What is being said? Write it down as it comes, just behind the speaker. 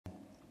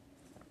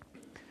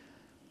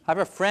I have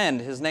a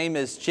friend. His name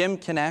is Jim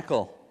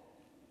Knackle.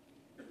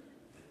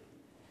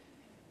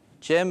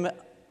 Jim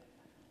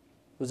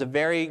was a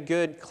very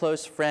good,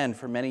 close friend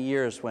for many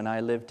years when I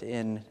lived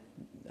in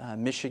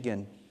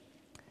Michigan.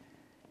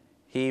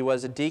 He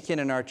was a deacon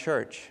in our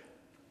church.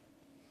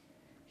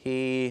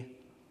 He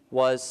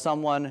was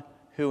someone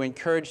who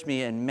encouraged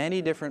me in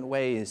many different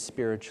ways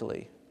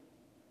spiritually.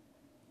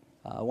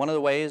 One of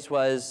the ways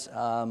was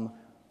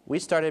we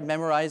started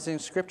memorizing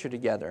Scripture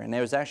together, and it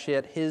was actually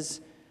at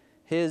his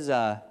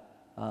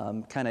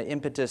kind of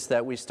impetus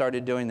that we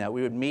started doing that.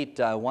 We would meet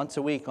once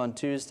a week on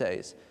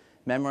Tuesdays,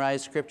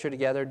 memorize Scripture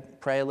together,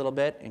 pray a little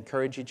bit,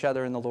 encourage each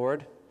other in the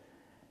Lord.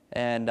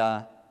 And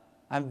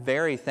I'm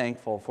very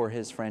thankful for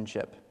his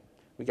friendship.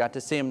 We got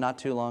to see him not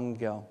too long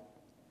ago.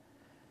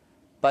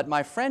 But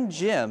my friend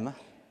Jim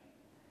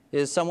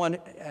is someone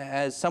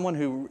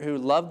who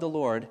loved the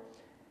Lord.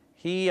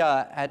 He,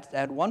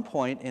 at one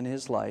point in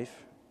his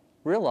life,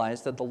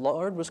 realized that the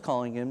Lord was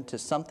calling him to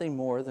something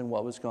more than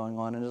what was going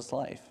on in his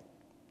life.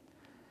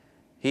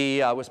 He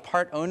was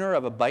part owner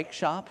of a bike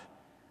shop,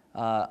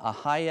 a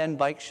high-end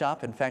bike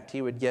shop. In fact,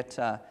 he would get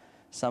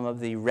some of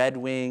the Red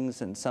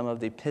Wings and some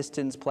of the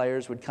Pistons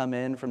players would come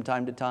in from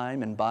time to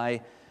time and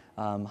buy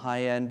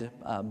high-end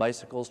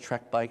bicycles,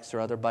 Trek bikes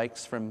or other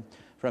bikes from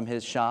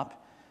his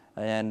shop.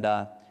 And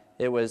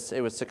it was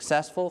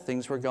successful.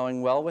 Things were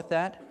going well with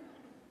that.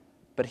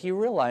 But he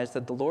realized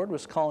that the Lord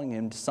was calling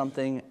him to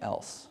something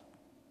else.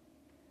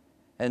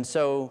 And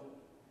so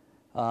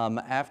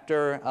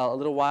after a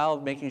little while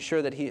of making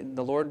sure that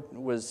the Lord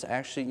was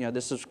actually,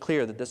 this was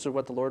clear that this is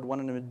what the Lord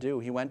wanted him to do,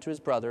 he went to his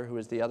brother, who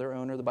was the other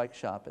owner of the bike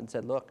shop, and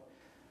said, look,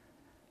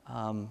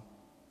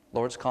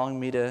 Lord's calling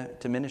me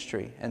to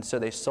ministry. And so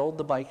they sold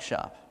the bike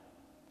shop.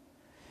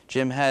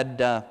 Jim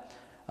had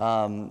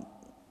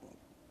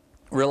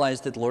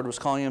realized that the Lord was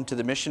calling him to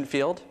the mission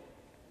field.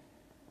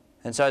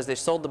 And so as they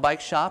sold the bike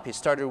shop, he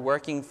started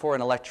working for an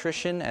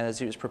electrician as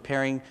he was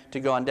preparing to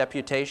go on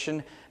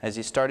deputation, as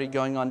he started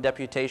going on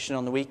deputation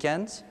on the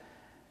weekends.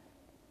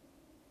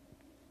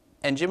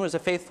 And Jim was a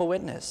faithful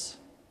witness.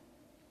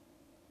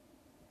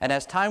 And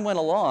as time went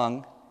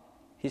along,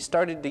 he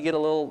started to get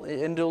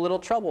into a little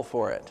trouble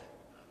for it.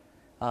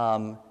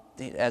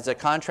 As a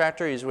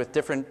contractor, he's with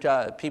different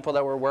people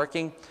that were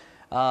working.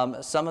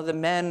 Some of the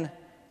men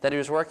that he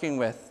was working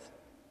with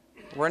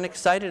weren't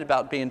excited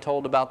about being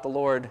told about the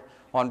Lord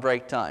on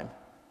break time.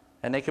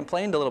 And they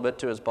complained a little bit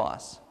to his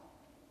boss.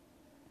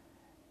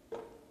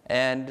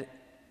 And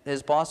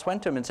his boss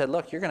went to him and said,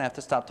 look, you're going to have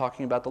to stop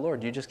talking about the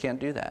Lord. You just can't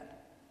do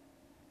that.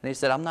 And he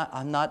said,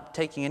 I'm not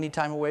taking any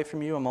time away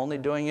from you. I'm only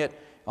doing it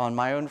on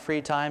my own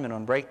free time and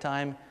on break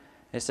time. And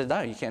he said, no,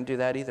 you can't do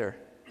that either.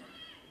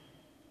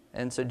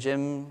 And so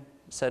Jim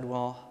said,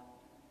 well,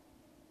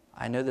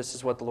 I know this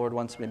is what the Lord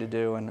wants me to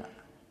do.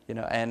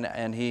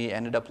 And he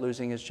ended up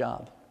losing his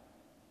job.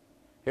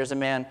 Here's a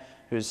man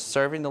who's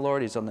serving the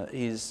Lord.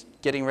 He's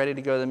getting ready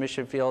to go to the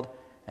mission field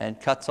and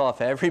cuts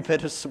off every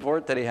bit of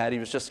support that he had. He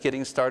was just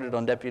getting started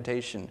on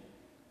deputation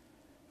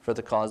for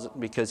the cause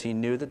because he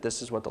knew that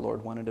this is what the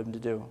Lord wanted him to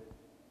do.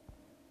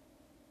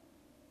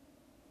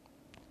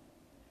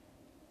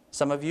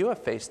 Some of you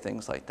have faced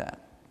things like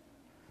that.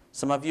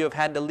 Some of you have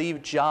had to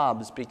leave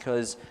jobs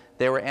because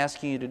they were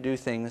asking you to do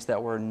things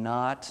that were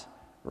not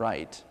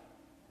right.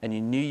 And you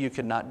knew you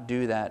could not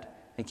do that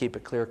and keep a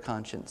clear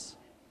conscience.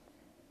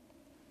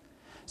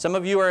 Some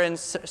of you are in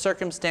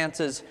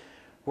circumstances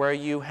where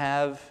you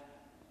have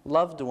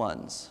loved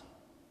ones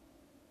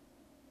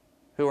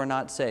who are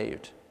not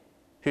saved,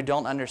 who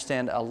don't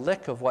understand a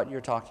lick of what you're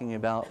talking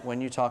about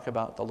when you talk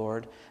about the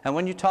Lord. And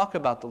when you talk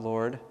about the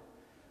Lord,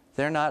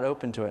 they're not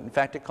open to it. In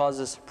fact, it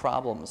causes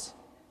problems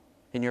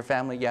in your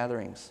family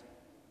gatherings.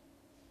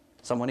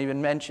 Someone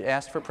even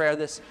asked for prayer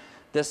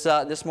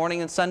this morning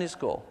in Sunday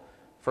school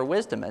for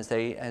wisdom as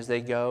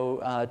they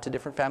go to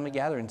different family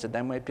gatherings, that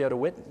they might be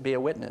able to be a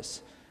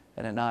witness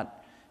and it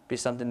not be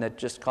something that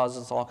just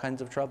causes all kinds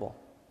of trouble.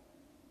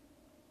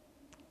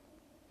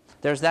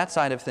 There's that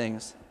side of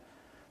things.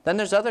 Then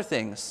there's other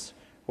things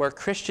where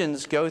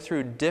Christians go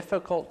through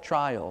difficult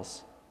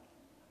trials,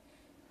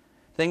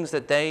 things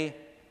that they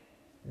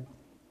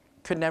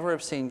could never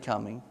have seen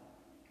coming.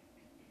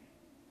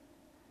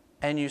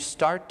 And you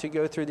start to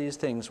go through these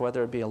things,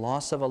 whether it be a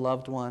loss of a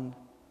loved one,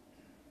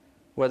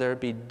 whether it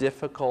be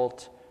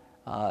difficult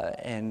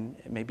and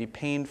maybe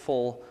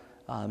painful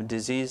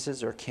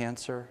diseases or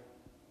cancer,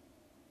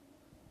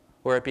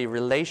 or it be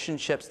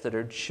relationships that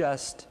are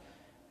just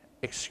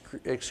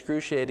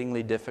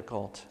excruciatingly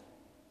difficult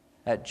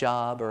at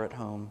job or at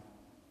home.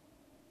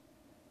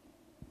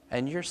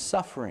 And you're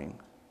suffering.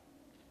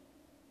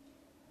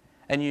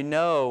 And you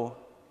know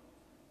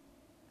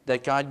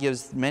that God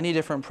gives many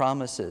different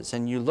promises.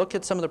 And you look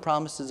at some of the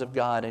promises of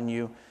God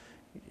and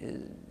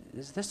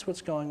is this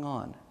what's going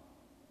on?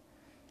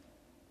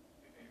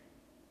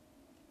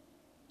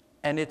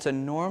 And it's a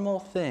normal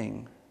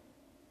thing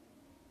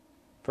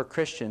for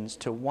Christians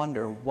to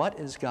wonder, what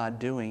is God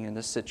doing in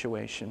this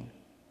situation?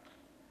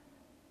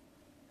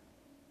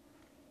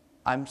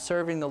 I'm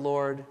serving the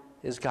Lord.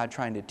 Is God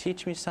trying to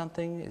teach me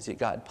something? Is it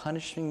God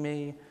punishing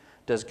me?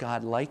 Does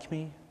God like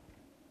me?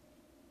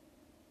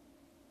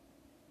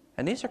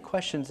 And these are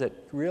questions that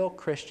real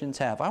Christians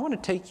have. I want to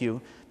take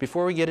you,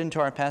 before we get into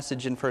our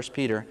passage in 1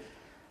 Peter,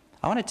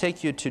 I want to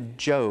take you to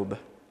Job,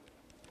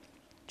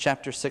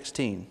 chapter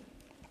 16.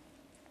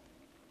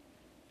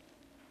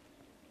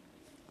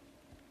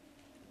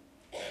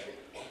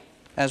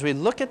 As we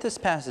look at this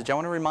passage, I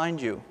want to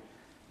remind you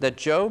that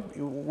Job,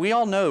 we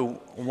all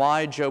know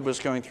why Job was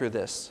going through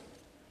this.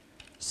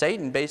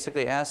 Satan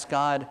basically asked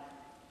God,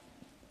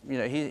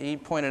 he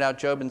pointed out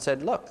Job and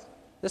said, look,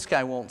 this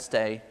guy won't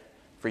stay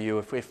for you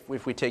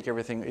if we take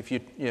everything,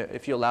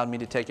 if you allowed me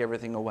to take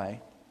everything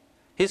away.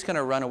 He's going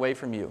to run away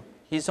from you.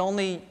 He's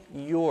only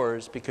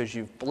yours because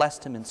you've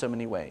blessed him in so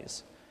many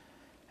ways.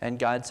 And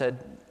God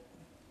said,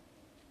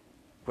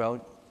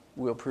 well,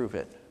 we'll prove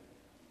it.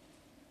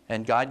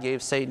 And God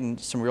gave Satan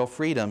some real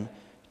freedom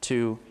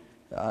to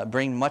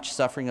bring much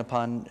suffering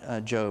upon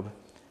Job.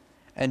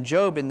 And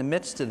Job, in the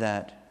midst of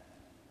that,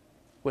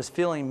 was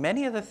feeling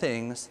many of the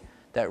things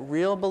that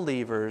real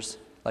believers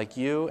like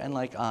you and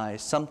like I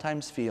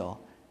sometimes feel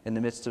in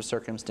the midst of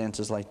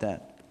circumstances like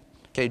that.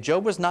 Okay,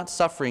 Job was not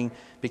suffering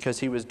because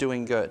he was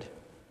doing good.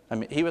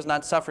 He was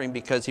not suffering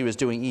because he was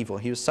doing evil.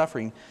 He was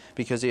suffering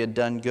because he had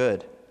done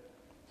good.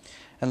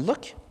 And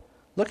look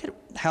at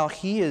how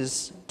he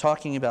is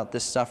talking about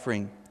this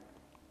suffering.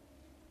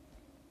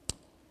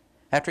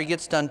 After he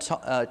gets done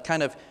telling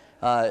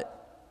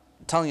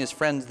his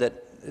friends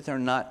that they're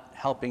not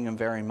helping him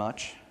very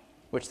much,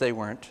 which they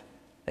weren't.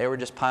 They were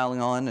just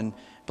piling on and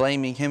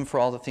blaming him for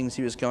all the things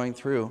he was going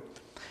through.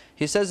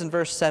 He says in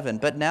verse 7,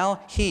 but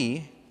now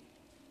he,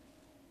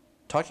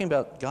 talking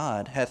about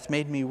God, hath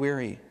made me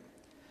weary.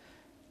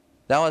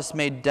 Thou hast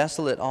made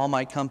desolate all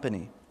my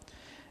company.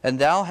 And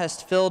thou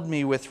hast filled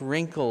me with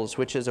wrinkles,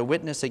 which is a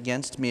witness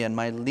against me, and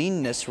my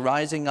leanness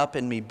rising up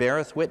in me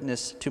beareth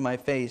witness to my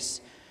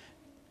face.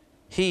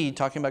 He,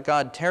 talking about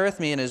God, teareth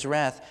me in his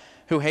wrath,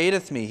 who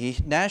hateth me. He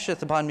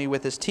gnasheth upon me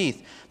with his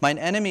teeth. Mine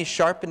enemy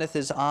sharpeneth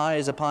his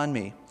eyes upon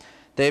me.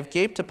 They have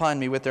gaped upon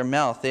me with their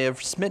mouth. They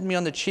have smitten me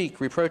on the cheek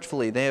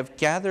reproachfully. They have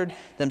gathered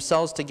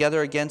themselves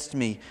together against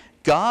me.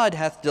 God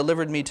hath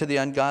delivered me to the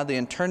ungodly,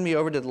 and turned me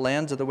over to the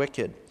lands of the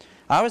wicked.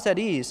 I was at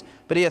ease,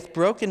 but he hath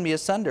broken me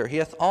asunder. He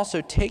hath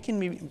also taken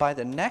me by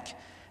the neck,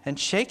 and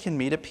shaken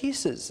me to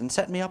pieces, and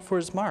set me up for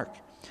his mark.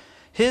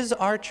 His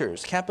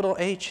archers, capital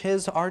H,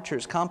 his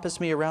archers, compass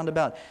me around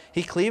about.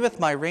 He cleaveth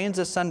my reins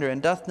asunder,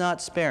 and doth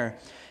not spare.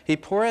 He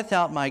poureth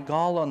out my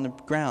gall on the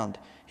ground.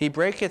 He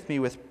breaketh me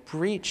with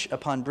breach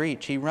upon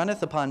breach. He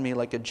runneth upon me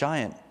like a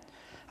giant.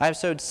 I have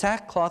sewed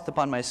sackcloth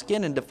upon my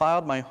skin, and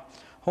defiled my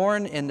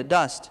horn in the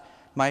dust.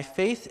 My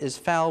face is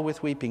foul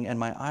with weeping, and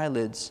my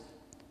eyelids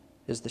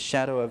is the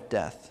shadow of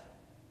death.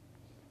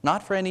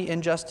 Not for any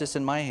injustice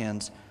in my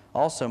hands,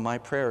 also my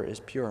prayer is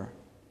pure.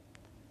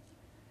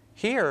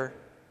 Here,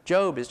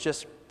 Job is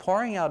just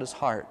pouring out his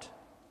heart.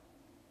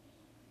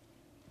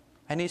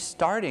 And he's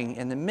starting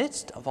in the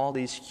midst of all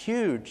these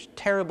huge,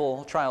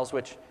 terrible trials,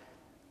 which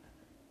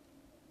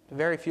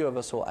very few of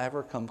us will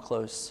ever come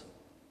close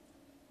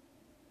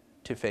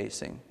to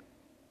facing.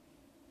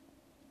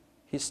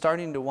 He's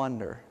starting to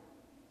wonder,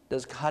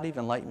 does God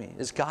even like me?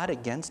 Is God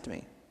against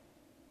me?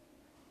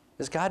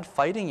 Is God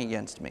fighting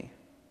against me?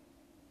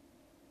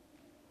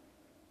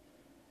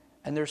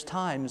 And there's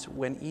times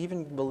when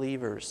even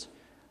believers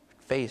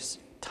face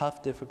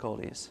tough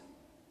difficulties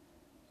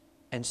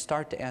and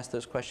start to ask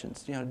those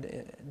questions.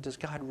 Does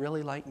God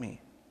really like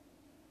me?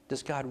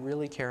 Does God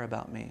really care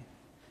about me?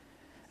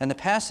 And the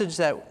passage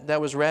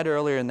that was read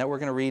earlier and that we're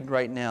going to read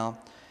right now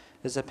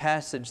is a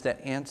passage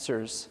that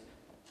answers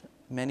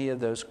many of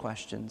those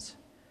questions.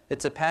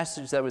 It's a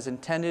passage that was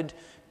intended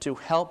to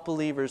help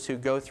believers who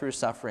go through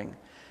suffering.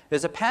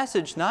 It's a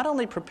passage not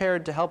only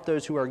prepared to help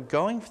those who are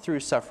going through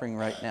suffering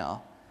right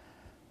now,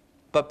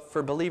 but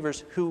for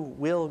believers who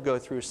will go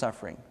through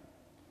suffering.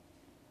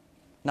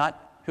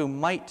 Not who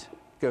might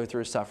go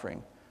through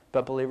suffering,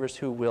 but believers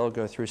who will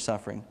go through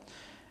suffering.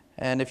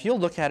 And if you'll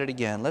look at it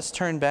again, let's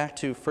turn back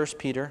to 1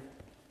 Peter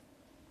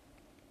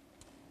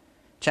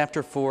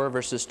chapter 4,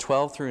 verses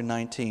 12 through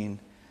 19.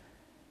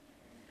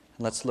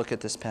 Let's look at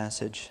this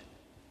passage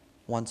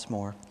once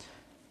more.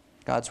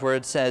 God's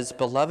word says,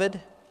 Beloved,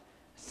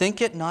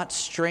 think it not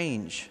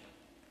strange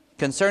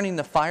concerning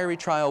the fiery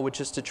trial which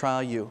is to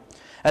trial you,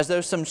 as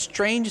though some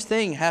strange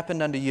thing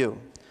happened unto you.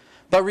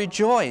 But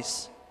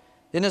rejoice,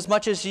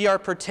 inasmuch as ye are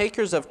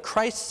partakers of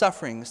Christ's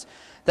sufferings,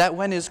 that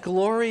when his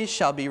glory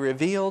shall be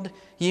revealed,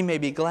 ye may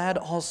be glad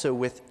also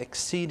with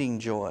exceeding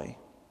joy.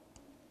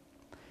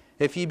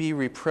 If ye be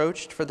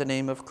reproached for the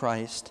name of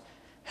Christ,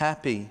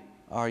 happy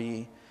are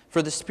ye,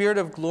 for the Spirit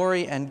of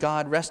glory and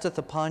God resteth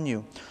upon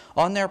you.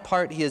 On their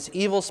part he is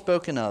evil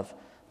spoken of,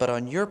 but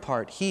on your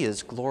part he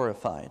is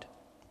glorified.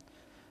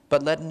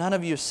 But let none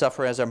of you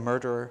suffer as a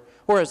murderer,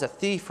 or as a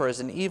thief, or as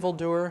an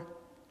evildoer,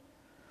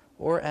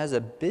 or as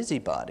a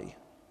busybody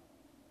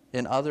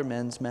in other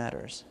men's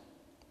matters.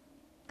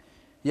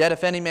 Yet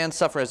if any man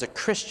suffer as a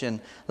Christian,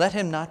 let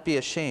him not be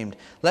ashamed.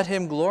 Let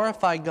him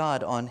glorify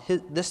God on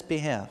this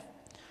behalf.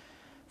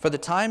 For the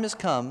time has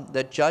come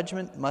that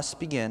judgment must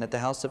begin at the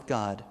house of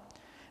God.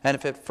 And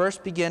if it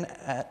first begin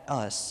at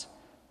us,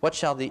 what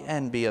shall the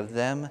end be of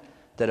them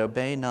that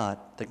obey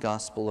not the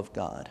gospel of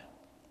God?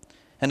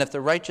 And if the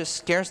righteous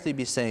scarcely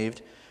be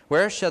saved,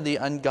 where shall the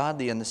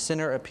ungodly and the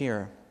sinner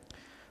appear?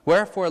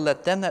 Wherefore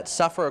let them that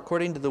suffer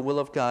according to the will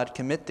of God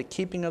commit the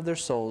keeping of their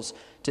souls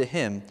to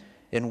him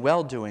in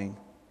well-doing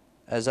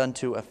as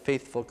unto a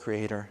faithful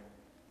Creator.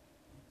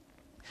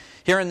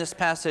 Here in this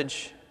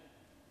passage,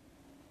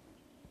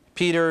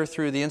 Peter,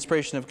 through the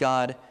inspiration of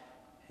God,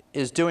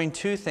 is doing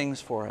two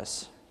things for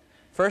us.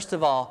 First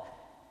of all,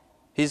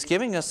 he's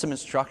giving us some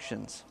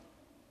instructions.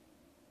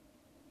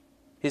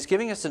 He's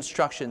giving us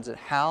instructions at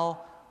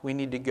how we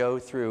need to go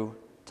through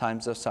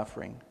times of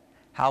suffering,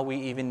 how we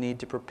even need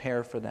to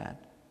prepare for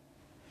that.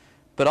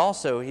 But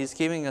also, he's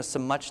giving us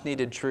some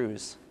much-needed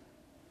truths.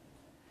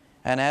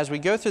 And as we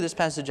go through this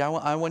passage,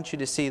 I want you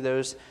to see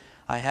those.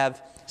 I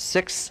have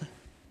 6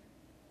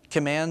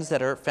 commands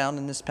that are found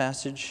in this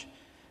passage,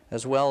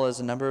 as well as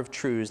a number of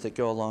truths that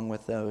go along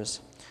with those.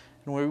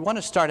 And we want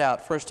to start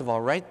out, first of all,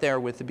 right there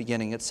with the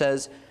beginning. It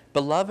says,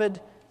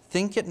 "Beloved,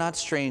 think it not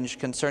strange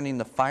concerning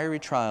the fiery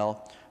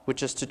trial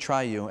which is to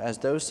try you, as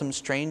though some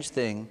strange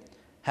thing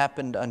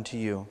happened unto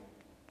you."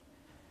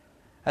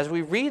 As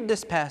we read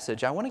this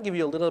passage, I want to give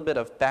you a little bit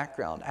of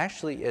background.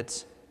 Actually,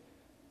 it's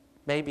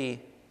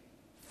maybe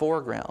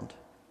foreground.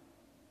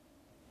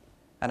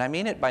 And I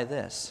mean it by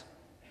this.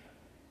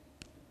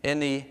 In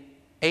the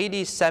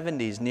 80s,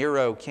 70s,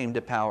 Nero came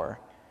to power.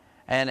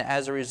 And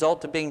as a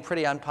result of being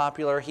pretty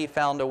unpopular, he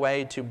found a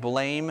way to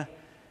blame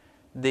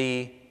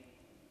the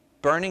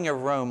burning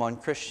of Rome on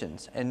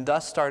Christians, and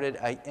thus started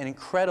an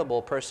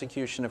incredible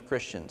persecution of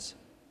Christians.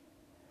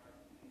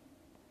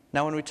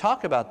 Now, when we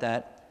talk about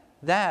that,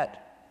 that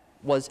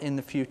was in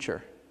the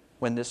future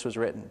when this was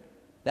written.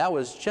 That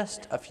was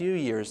just a few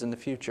years in the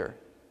future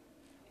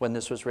when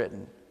this was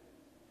written.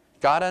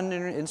 God,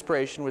 under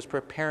inspiration, was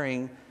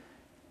preparing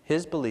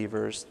his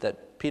believers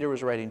that Peter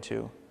was writing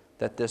to,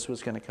 that this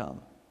was going to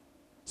come.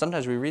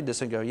 Sometimes we read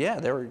this and go, yeah,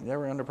 they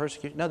were under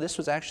persecution. No, this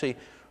was actually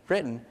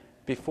written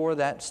before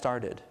that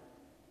started.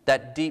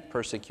 That deep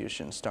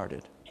persecution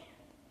started.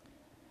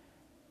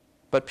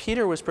 But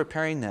Peter was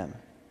preparing them.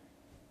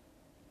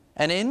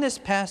 And in this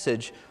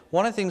passage,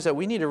 one of the things that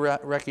we need to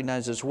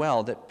recognize as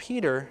well, that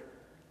Peter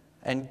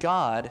and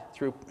God,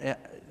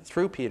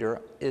 through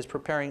Peter, is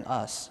preparing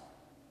us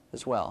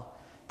as well.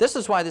 This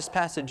is why this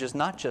passage is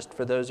not just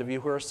for those of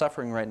you who are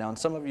suffering right now, and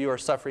some of you are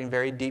suffering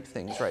very deep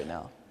things right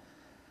now.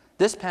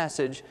 This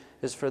passage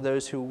is for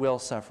those who will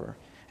suffer.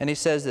 And he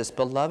says this,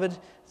 "Beloved,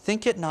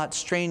 think it not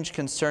strange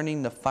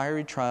concerning the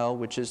fiery trial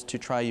which is to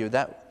try you."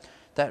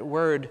 That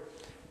word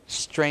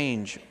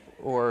strange,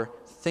 or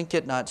think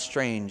it not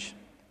strange,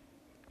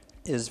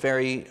 is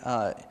very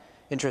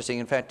interesting.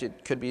 In fact,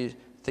 it could be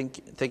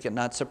think it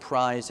not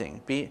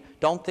surprising.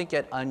 Don't think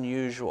it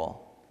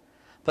unusual.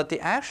 But the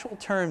actual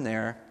term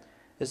there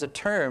is a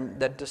term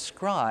that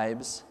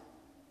describes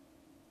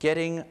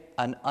getting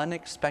an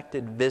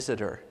unexpected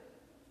visitor.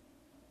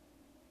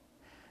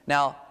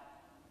 Now,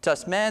 to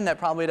us men, that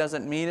probably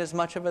doesn't mean as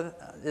much,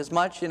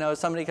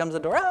 somebody comes to the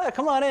door,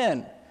 come on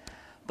in.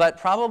 But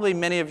probably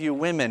many of you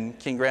women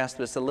can grasp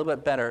this a little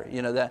bit better,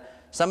 that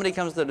somebody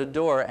comes to the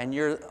door and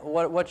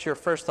what's your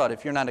first thought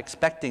if you're not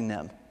expecting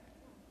them?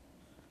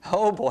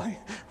 Oh boy,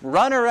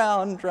 run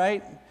around,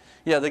 right?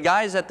 The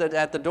guys at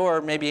the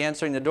door maybe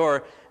answering the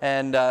door,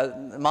 and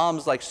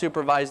mom's like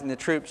supervising the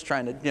troops,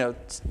 trying to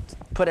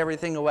put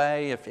everything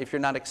away if you're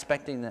not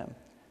expecting them.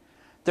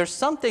 There's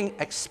something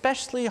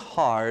especially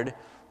hard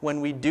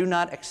when we do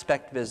not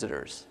expect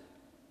visitors.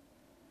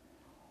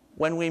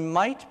 When we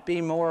might be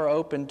more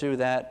open to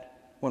that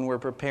when we're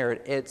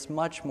prepared, it's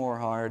much more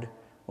hard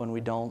when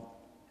we don't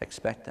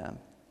expect them.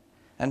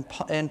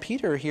 And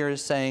Peter here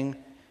is saying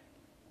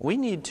we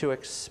need to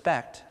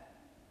expect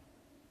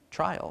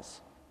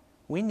trials.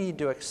 We need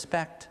to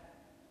expect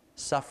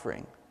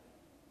suffering.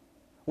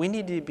 We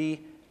need to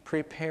be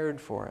prepared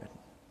for it.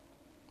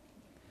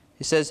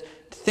 He says,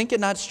 "Think it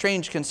not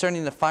strange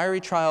concerning the fiery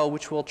trial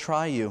which will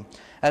try you,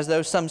 as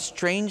though some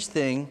strange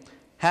thing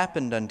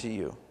happened unto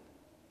you."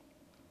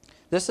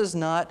 This is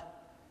not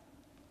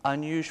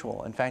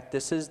unusual. In fact,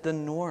 this is the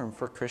norm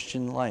for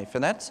Christian life.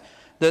 And that's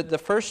the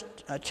first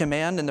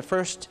command and the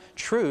first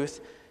truth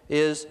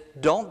is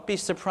don't be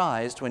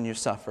surprised when you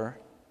suffer.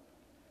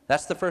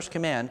 That's the first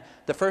command.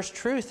 The first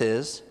truth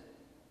is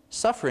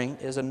suffering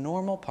is a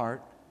normal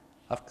part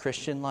of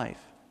Christian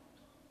life.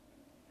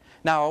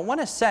 Now, I want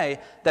to say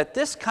that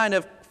this kind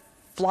of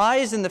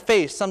flies in the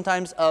face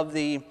sometimes of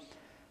the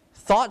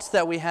thoughts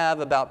that we have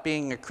about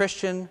being a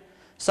Christian.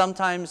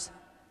 Sometimes,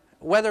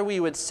 whether we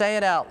would say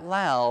it out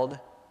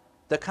loud,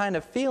 the kind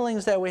of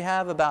feelings that we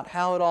have about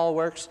how it all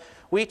works,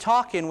 we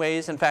talk in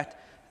ways, in fact,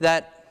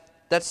 that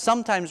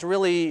sometimes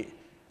really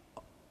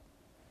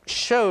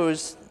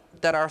shows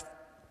that our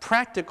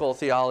practical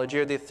theology,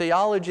 or the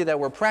theology that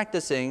we're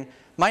practicing,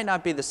 might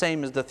not be the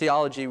same as the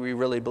theology we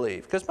really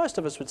believe. Because most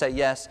of us would say,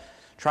 yes,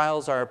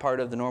 trials are a part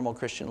of the normal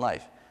Christian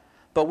life.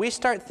 But we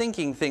start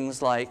thinking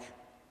things like,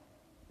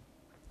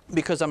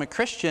 because I'm a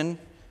Christian,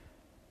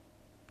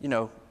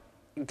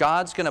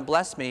 God's going to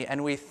bless me,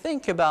 and we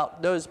think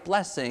about those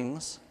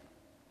blessings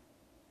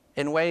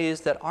in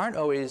ways that aren't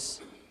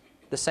always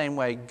the same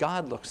way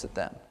God looks at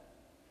them.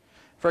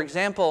 For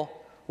example,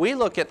 we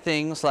look at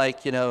things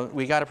like,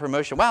 we got a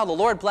promotion. Wow, the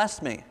Lord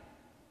blessed me.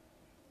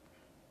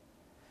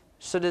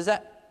 So does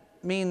that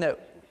mean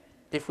that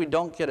if we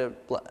don't get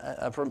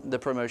the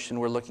promotion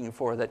we're looking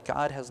for, that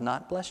God has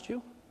not blessed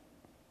you?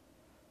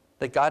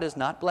 That God is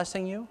not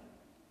blessing you?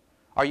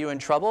 Are you in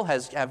trouble?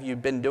 Have you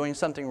been doing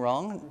something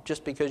wrong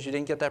just because you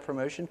didn't get that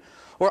promotion?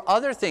 Or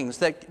other things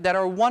that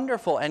are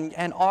wonderful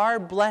and are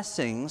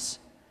blessings.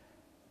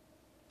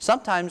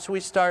 Sometimes we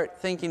start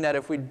thinking that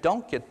if we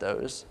don't get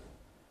those,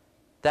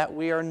 that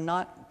we are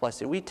not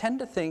blessed. We tend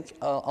to think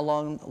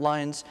along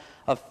lines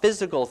of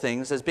physical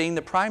things as being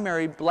the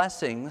primary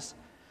blessings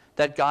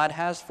that God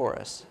has for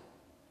us.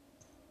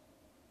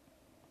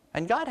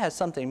 And God has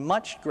something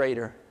much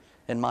greater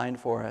in mind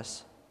for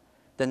us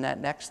than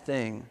that next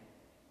thing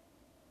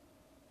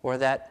or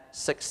that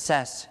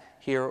success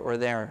here or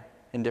there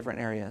in different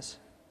areas.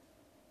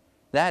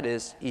 That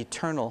is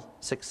eternal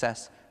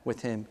success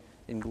with Him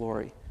in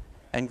glory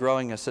and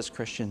growing us as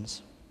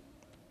Christians.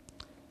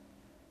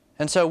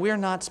 And so we're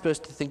not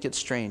supposed to think it's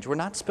strange. We're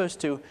not supposed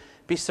to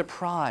be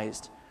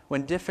surprised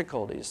when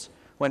difficulties,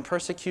 when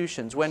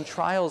persecutions, when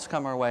trials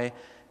come our way,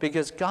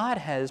 because God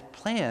has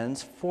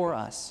plans for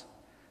us,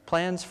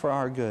 plans for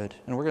our good.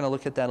 And we're going to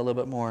look at that a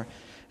little bit more.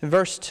 In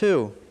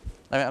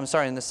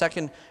in the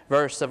second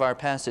verse of our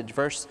passage,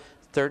 verse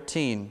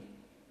 13,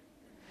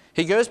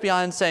 he goes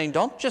beyond saying,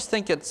 don't just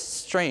think it's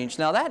strange.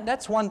 Now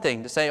that's one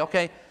thing to say,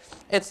 okay,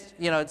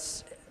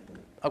 it's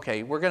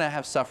okay, we're going to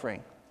have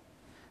suffering.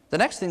 The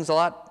next thing's a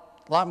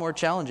lot more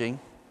challenging.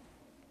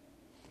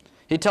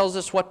 He tells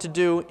us what to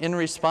do in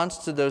response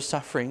to those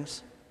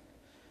sufferings.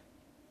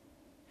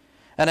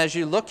 And as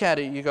you look at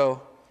it, you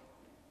go,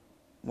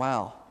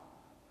 wow.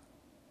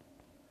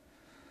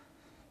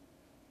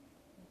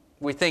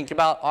 We think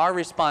about our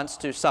response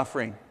to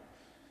suffering,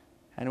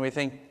 and we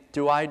think,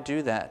 do I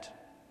do that?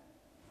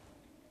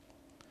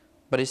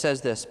 But he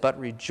says this, but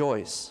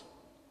rejoice.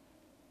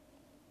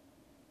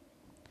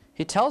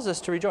 He tells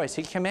us to rejoice.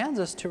 He commands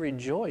us to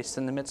rejoice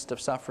in the midst of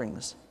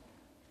sufferings.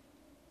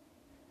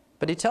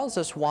 But he tells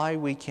us why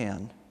we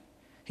can.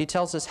 He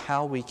tells us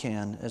how we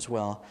can as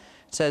well.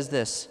 It says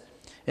this,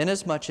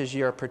 inasmuch as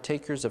ye are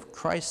partakers of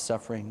Christ's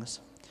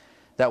sufferings,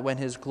 that when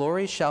his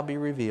glory shall be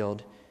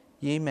revealed,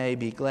 ye may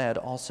be glad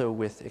also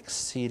with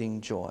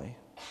exceeding joy.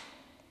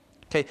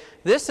 Okay,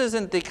 this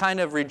isn't the kind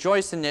of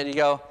rejoicing that you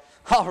go,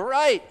 all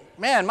right,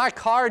 man, my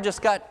car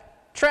just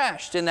got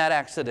trashed in that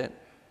accident.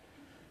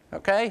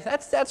 Okay,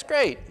 that's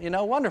great,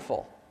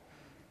 wonderful.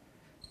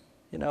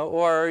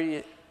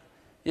 There's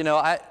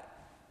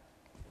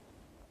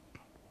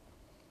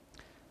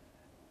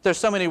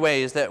so many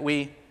ways that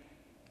we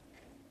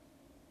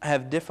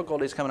have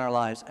difficulties come in our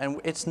lives,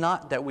 and it's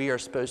not that we are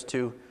supposed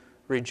to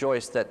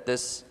rejoice that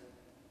this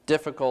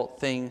difficult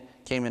thing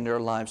came into our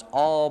lives,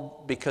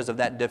 all because of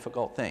that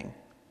difficult thing.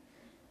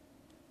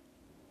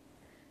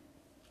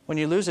 When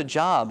you lose a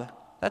job,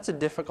 that's a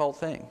difficult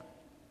thing.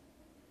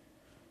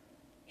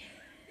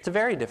 It's a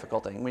very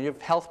difficult thing. When you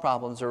have health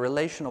problems or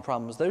relational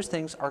problems, those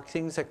things are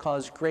things that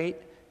cause great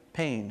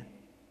pain.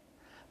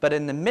 But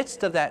in the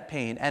midst of that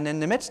pain and in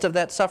the midst of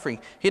that suffering,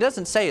 he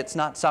doesn't say it's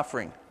not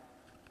suffering.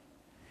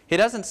 He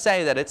doesn't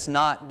say that it's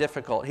not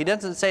difficult. He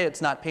doesn't say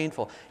it's not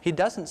painful. He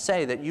doesn't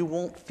say that you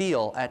won't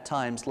feel at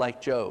times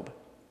like Job.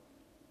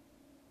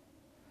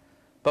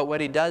 But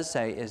what he does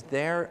say is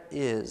there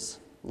is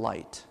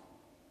light.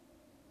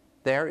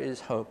 There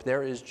is hope.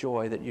 There is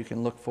joy that you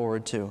can look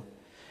forward to.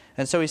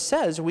 And so he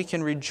says we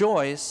can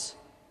rejoice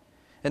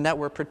in that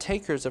we're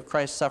partakers of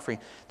Christ's suffering.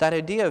 That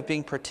idea of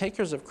being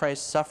partakers of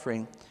Christ's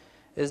suffering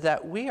is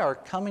that we are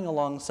coming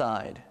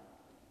alongside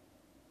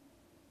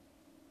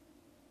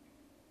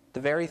the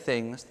very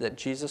things that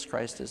Jesus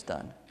Christ has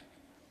done.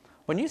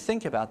 When you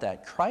think about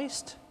that,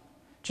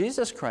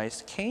 Jesus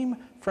Christ came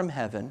from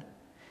heaven.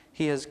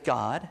 He is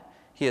God.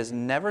 He has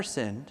never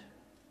sinned.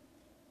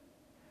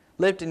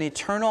 Lived in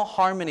eternal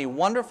harmony,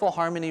 wonderful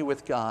harmony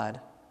with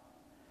God.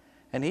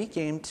 And he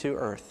came to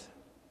earth.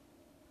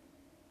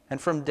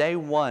 And from day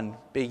one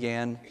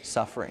began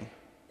suffering.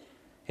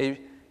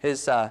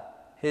 His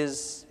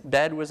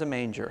bed was a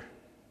manger.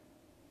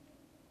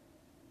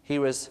 He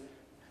was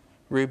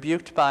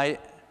rebuked by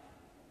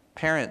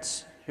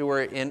parents who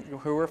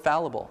were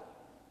fallible,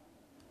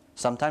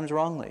 sometimes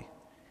wrongly.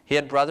 He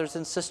had brothers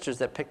and sisters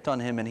that picked on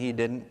him, and he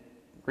didn't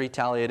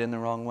retaliate in the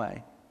wrong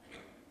way.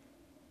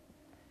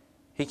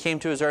 He came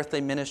to his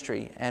earthly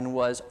ministry and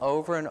was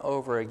over and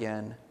over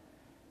again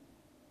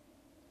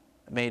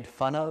made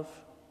fun of,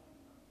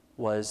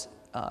 was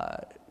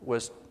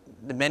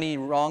many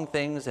wrong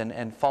things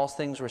and false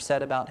things were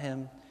said about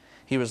him.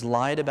 He was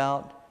lied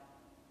about.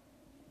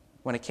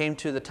 When it came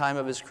to the time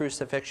of his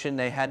crucifixion,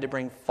 they had to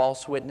bring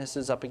false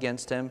witnesses up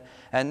against him,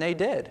 and they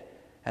did.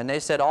 And they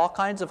said all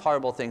kinds of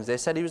horrible things. They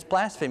said he was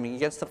blaspheming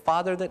against the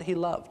Father that he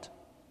loved.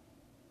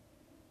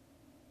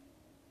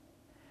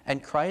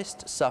 And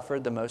Christ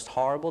suffered the most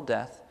horrible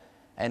death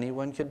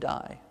anyone could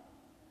die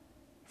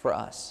for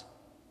us.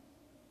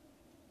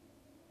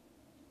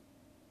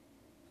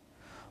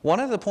 One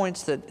of the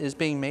points that is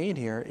being made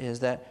here is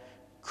that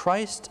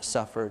Christ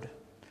suffered.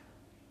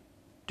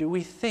 Do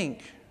we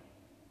think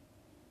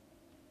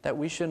that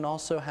we should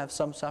also have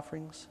some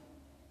sufferings?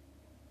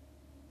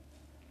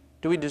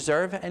 Do we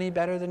deserve any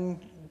better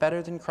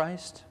than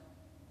Christ?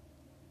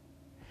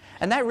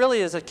 And that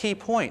really is a key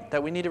point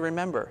that we need to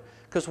remember.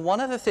 Because one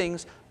of the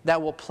things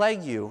that will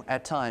plague you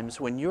at times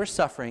when you're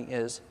suffering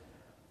is,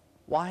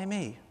 why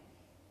me?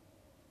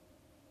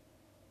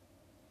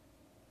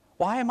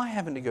 Why am I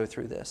having to go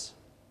through this?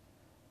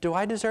 Do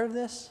I deserve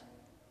this?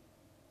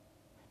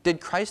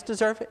 Did Christ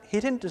deserve it? He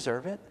didn't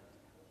deserve it.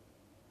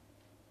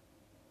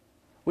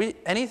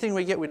 Anything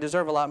we get, we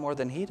deserve a lot more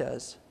than He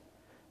does.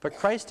 But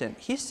Christ didn't.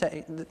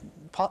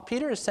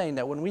 Peter is saying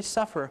that when we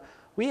suffer,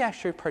 we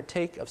actually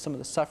partake of some of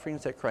the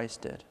sufferings that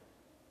Christ did.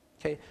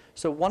 Okay?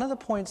 So one of the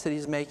points that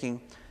he's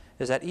making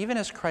is that even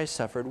as Christ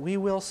suffered, we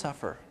will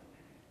suffer.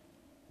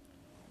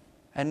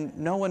 And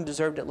no one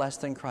deserved it less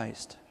than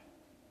Christ.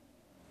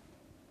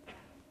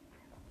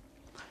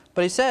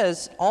 But he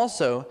says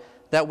also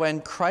that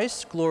when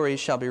Christ's glory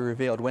shall be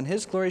revealed, when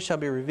His glory shall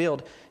be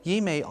revealed,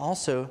 ye may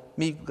also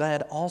be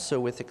glad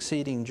also with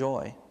exceeding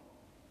joy.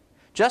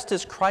 Just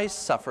as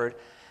Christ suffered,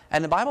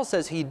 and the Bible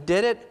says He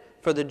did it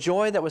for the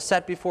joy that was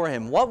set before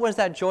Him. What was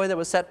that joy that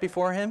was set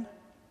before Him?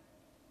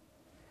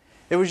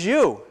 It was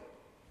you.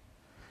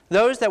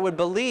 Those that would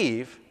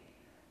believe,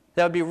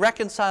 that would be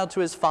reconciled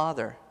to His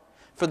Father.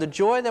 For the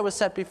joy that was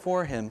set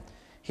before Him,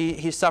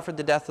 He suffered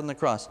the death on the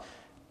cross.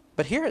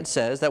 But here it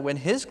says that when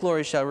His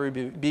glory shall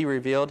be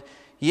revealed,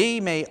 ye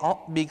may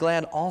be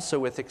glad also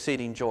with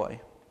exceeding joy.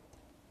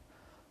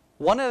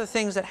 One of the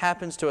things that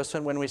happens to us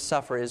when we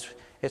suffer is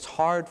it's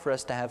hard for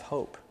us to have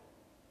hope.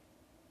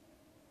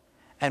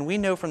 And we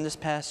know from this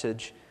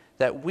passage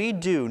that we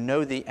do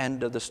know the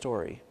end of the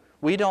story.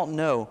 We don't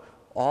know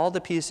all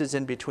the pieces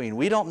in between.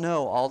 We don't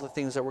know all the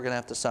things that we're going to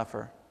have to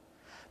suffer.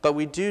 But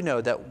we do know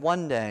that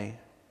one day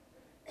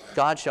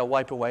God shall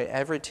wipe away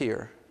every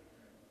tear.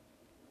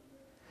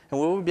 And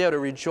we will be able to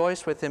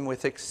rejoice with Him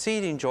with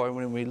exceeding joy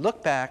when we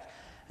look back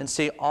and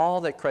see all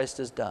that Christ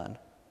has done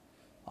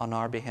on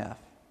our behalf.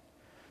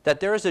 That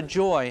there is a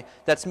joy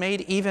that's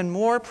made even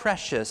more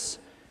precious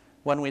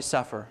when we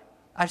suffer.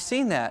 I've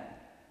seen that.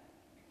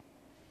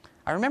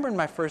 I remember in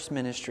my first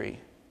ministry,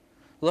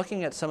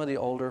 looking at some of the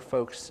older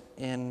folks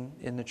in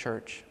the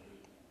church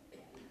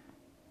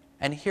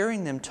and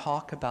hearing them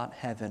talk about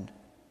heaven.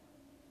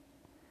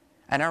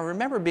 And I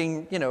remember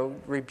being,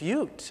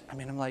 rebuked.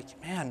 I'm like,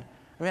 man,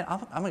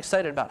 I'm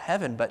excited about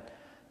heaven, but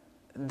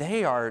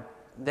they are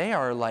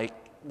like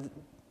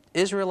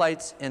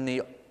Israelites in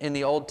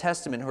the Old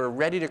Testament who are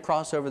ready to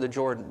cross over the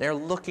Jordan. They're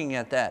looking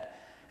at that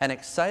and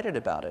excited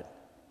about it.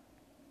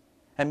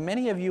 And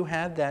many of you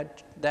have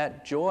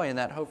that joy and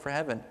that hope for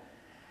heaven.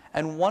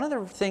 And one of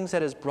the things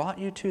that has brought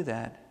you to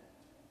that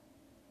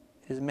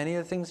is many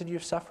of the things that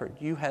you've suffered.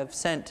 You have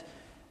sent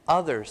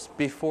others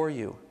before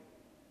you.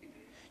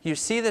 You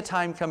see the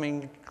time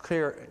coming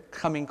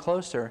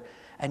closer,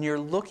 and you're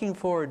looking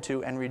forward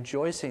to and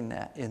rejoicing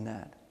in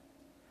that.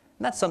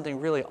 And that's something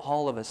really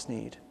all of us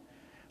need.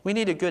 We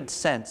need a good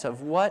sense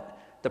of what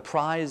the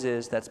prize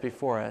is that's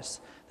before us,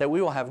 that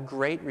we will have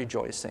great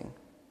rejoicing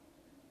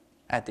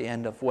at the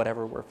end of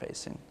whatever we're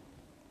facing.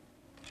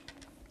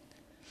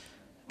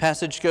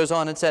 Passage goes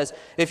on and says,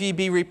 if ye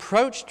be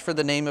reproached for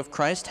the name of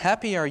Christ,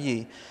 happy are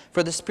ye,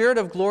 for the Spirit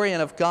of glory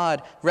and of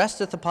God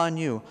resteth upon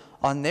you.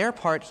 On their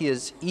part He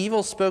is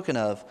evil spoken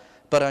of,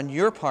 but on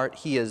your part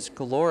He is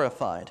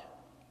glorified.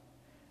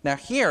 Now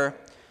here,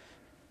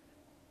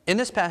 in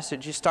this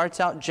passage, he starts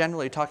out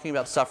generally talking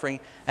about suffering,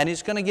 and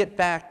he's going to get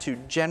back to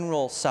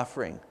general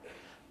suffering.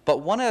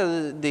 But one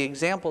of the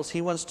examples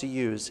he wants to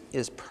use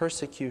is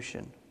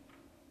persecution.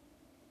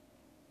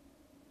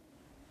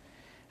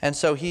 And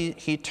so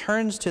he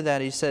turns to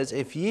that. He says,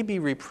 if ye be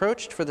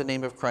reproached for the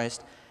name of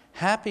Christ,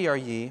 happy are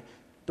ye.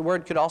 The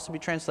word could also be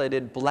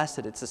translated blessed.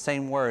 It's the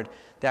same word.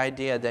 The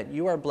idea that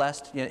you are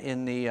blessed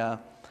in the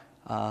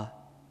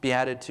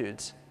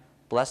Beatitudes.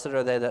 Blessed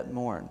are they that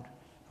mourn.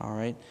 All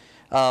right.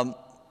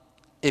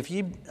 If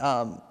ye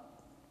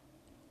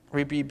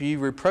be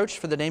reproached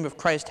for the name of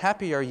Christ,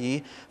 happy are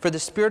ye, for the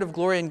Spirit of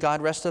glory and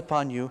God resteth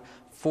upon you.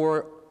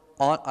 For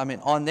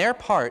on their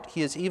part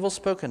He is evil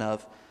spoken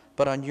of,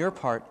 but on your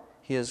part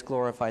He is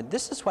glorified.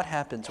 This is what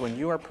happens when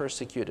you are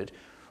persecuted,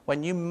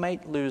 when you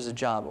might lose a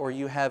job, or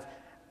you have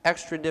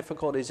extra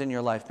difficulties in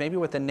your life, maybe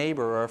with a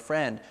neighbor or a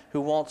friend who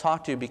won't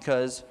talk to you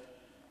because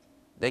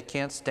they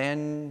can't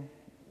stand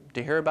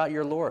to hear about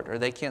your Lord, or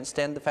they can't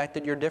stand the fact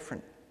that you're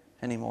different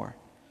anymore.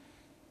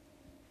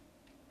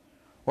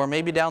 Or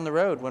maybe down the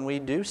road when we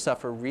do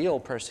suffer real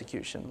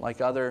persecution like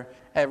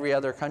every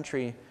other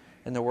country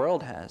in the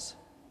world has.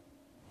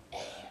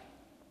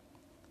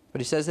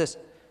 But he says this,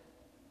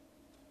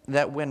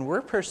 that when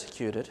we're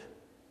persecuted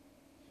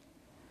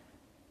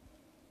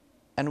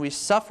and we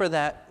suffer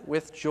that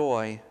with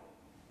joy,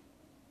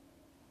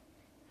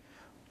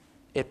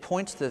 it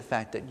points to the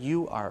fact that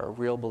you are a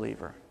real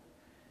believer.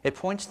 It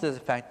points to the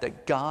fact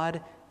that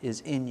God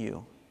is in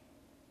you.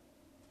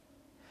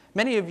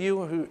 Many of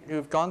you who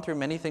have gone through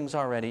many things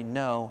already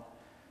know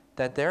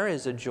that there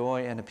is a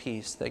joy and a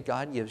peace that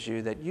God gives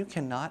you that you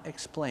cannot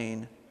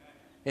explain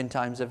in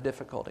times of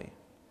difficulty.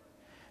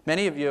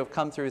 Many of you have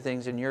come through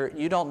things and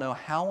you don't know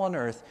how on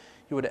earth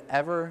you would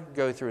ever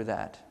go through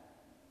that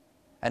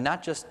and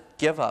not just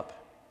give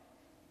up.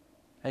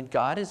 And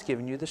God has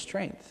given you the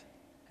strength,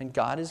 and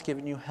God has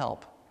given you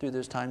help through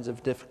those times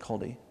of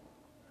difficulty.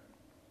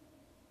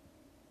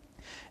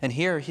 And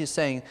here he's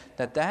saying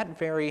that that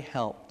very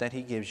help that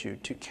he gives you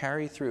to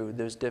carry through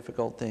those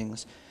difficult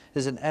things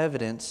is an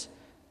evidence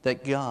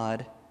that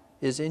God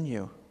is in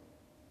you.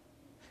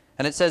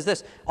 And it says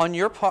this,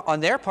 on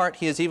their part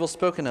he is evil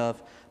spoken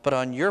of, but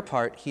on your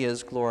part he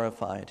is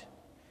glorified.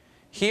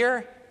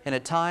 Here, in a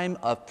time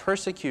of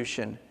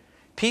persecution,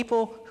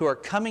 people who are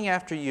coming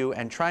after you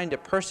and trying to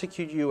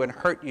persecute you and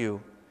hurt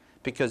you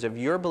because of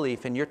your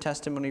belief and your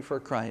testimony for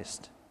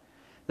Christ,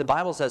 the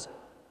Bible says,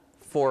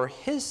 for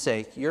his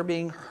sake, you're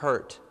being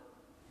hurt.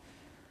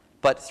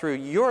 But through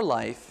your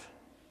life,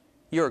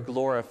 you're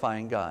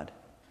glorifying God.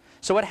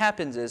 So what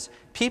happens is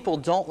people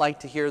don't like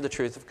to hear the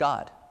truth of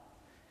God.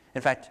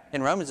 In fact,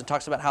 in Romans it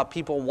talks about how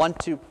people want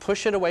to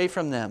push it away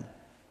from them.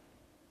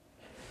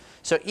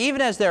 So even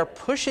as they're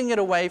pushing it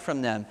away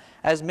from them,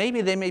 as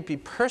maybe they may be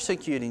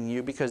persecuting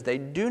you because they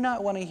do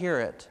not want to hear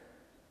it,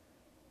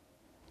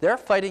 they're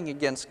fighting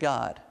against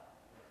God.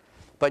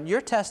 But your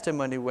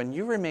testimony, when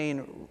you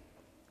remain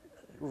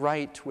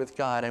right with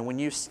God and when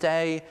you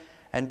stay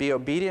and be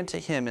obedient to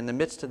him in the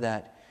midst of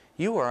that,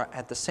 you are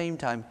at the same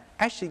time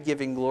actually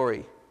giving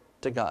glory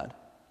to God.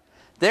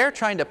 They're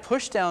trying to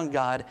push down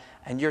God,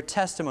 and your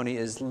testimony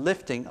is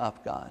lifting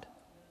up God.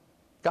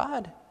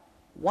 God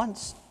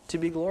wants to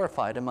be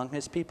glorified among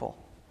his people,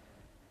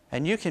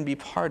 and you can be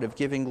part of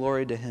giving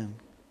glory to him.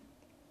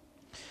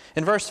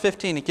 In verse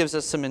 15, it gives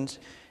us some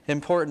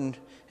important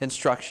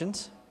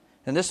instructions,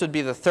 and this would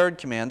be the third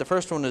command. The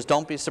first one is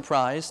don't be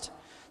surprised.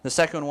 The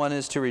second one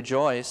is to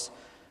rejoice.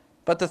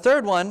 But the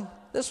third one,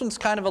 this one's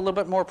kind of a little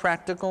bit more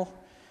practical,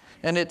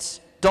 and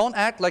it's don't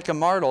act like a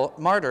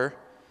martyr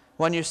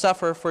when you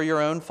suffer for your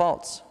own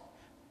faults.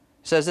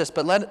 It says this,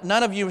 but let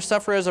none of you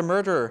suffer as a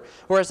murderer,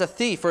 or as a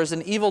thief, or as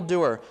an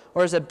evildoer,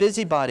 or as a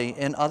busybody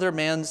in other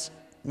man's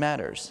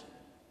matters.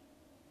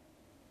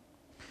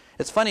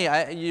 It's funny,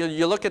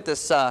 you look at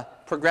this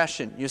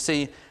progression. You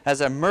see,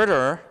 as a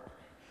murderer,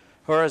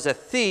 or as a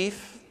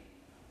thief,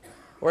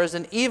 or as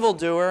an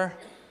evildoer,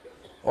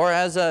 or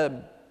as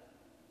a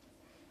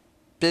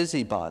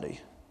busybody.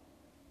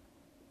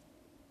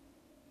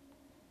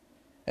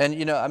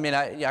 And,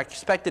 I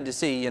expected to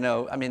see,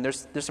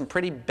 there's some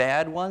pretty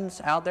bad ones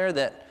out there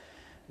that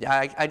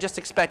I just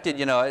expected,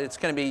 it's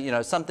going to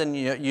be, something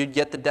you'd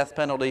get the death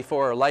penalty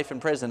for, or life in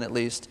prison at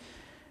least.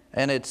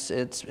 And it's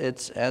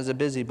as a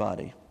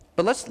busybody.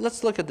 But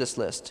let's look at this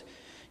list.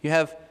 You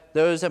have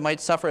those that might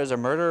suffer as a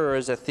murderer or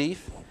as a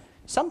thief.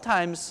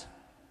 Sometimes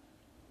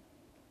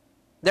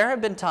there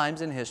have been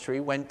times in history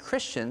when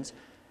Christians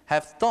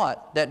have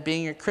thought that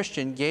being a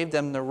Christian gave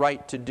them the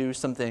right to do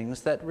some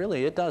things that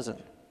really it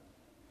doesn't.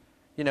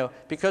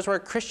 Because we're a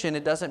Christian,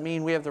 it doesn't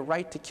mean we have the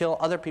right to kill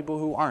other people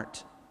who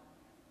aren't.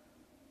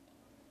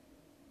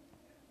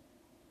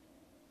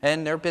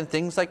 And there have been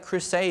things like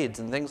crusades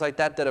and things like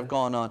that that have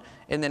gone on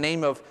in the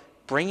name of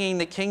bringing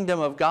the kingdom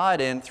of God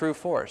in through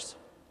force.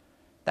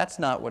 That's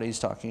not what he's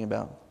talking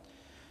about.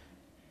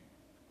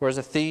 Or as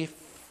a thief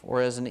or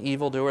as an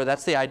evildoer,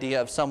 that's the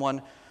idea of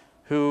someone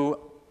who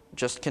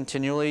just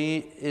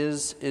continually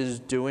is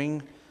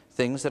doing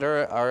things that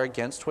are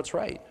against what's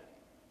right.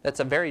 That's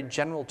a very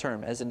general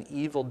term, as an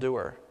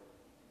evildoer.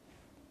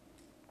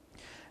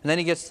 And then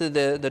he gets to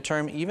the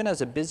term even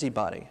as a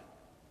busybody.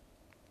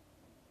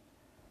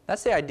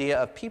 That's the idea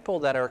of people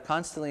that are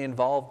constantly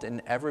involved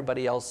in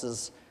everybody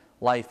else's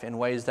life in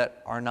ways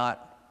that are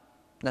not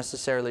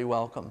necessarily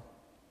welcome.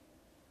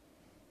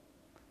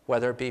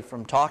 Whether it be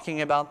from talking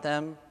about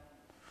them,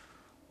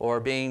 or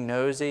being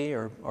nosy,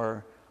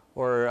 or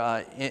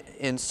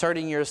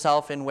inserting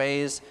yourself in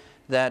ways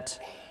that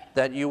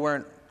you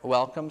weren't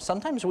welcome.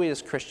 Sometimes we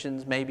as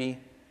Christians maybe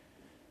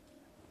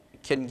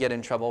can get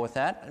in trouble with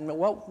that. And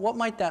what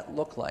might that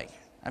look like?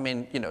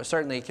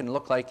 Certainly it can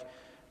look like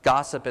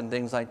gossip and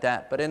things like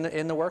that. But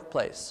in the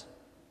workplace,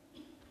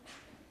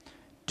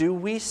 do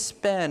we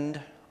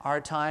spend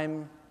our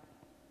time?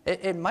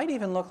 It might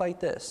even look like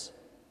this.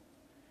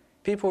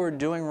 People are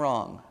doing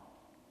wrong.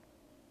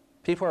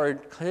 People are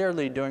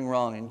clearly doing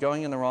wrong and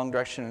going in the wrong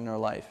direction in their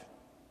life.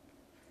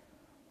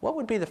 What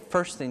would be the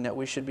first thing that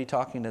we should be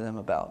talking to them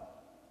about?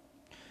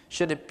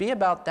 Should it be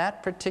about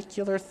that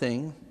particular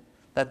thing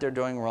that they're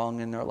doing wrong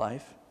in their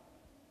life?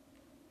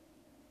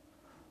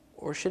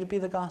 Or should it be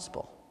the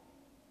gospel?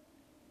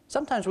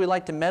 Sometimes we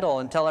like to meddle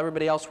and tell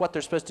everybody else what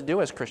they're supposed to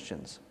do as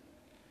Christians.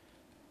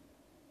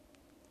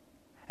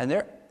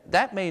 And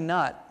that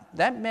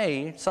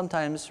may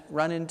sometimes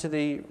run into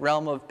the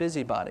realm of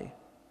busybody.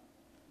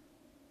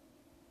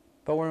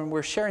 But when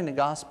we're sharing the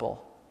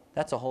gospel,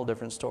 that's a whole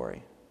different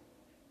story.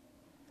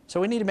 So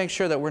we need to make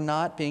sure that we're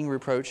not being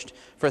reproached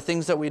for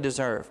things that we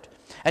deserved.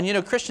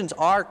 And Christians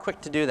are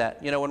quick to do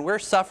that. When we're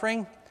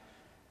suffering,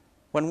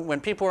 when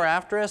people are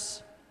after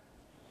us,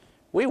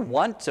 we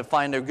want to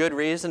find a good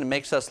reason. It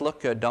makes us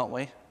look good, don't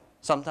we?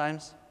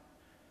 Sometimes.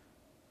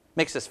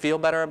 Makes us feel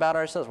better about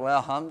ourselves.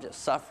 Well, I'm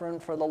just suffering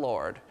for the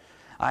Lord.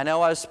 I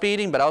know I was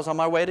speeding, but I was on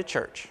my way to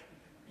church.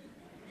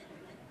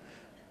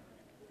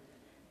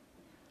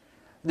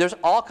 There's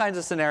all kinds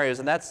of scenarios,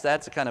 and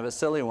that's kind of a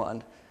silly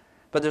one.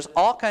 But there's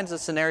all kinds of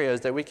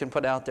scenarios that we can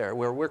put out there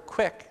where we're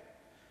quick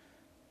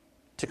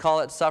to call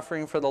it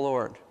suffering for the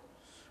Lord.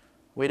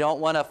 We don't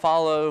want to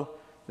follow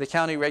the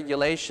county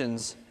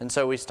regulations, and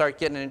so we start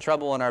getting in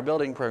trouble in our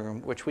building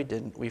program, which we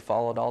didn't. We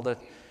followed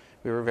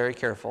we were very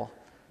careful.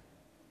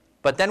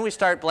 But then we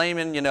start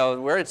blaming,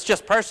 where it's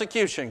just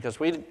persecution because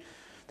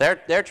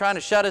they're trying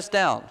to shut us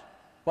down.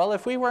 Well,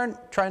 if we weren't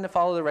trying to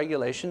follow the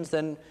regulations,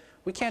 then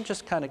we can't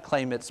just kind of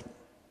claim it's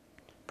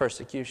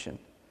persecution.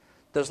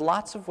 There's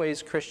lots of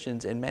ways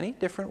Christians, in many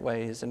different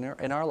ways in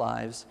our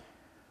lives,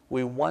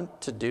 we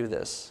want to do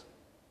this.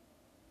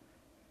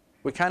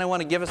 We kind of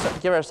want to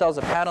give ourselves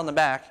a pat on the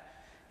back,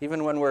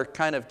 even when we're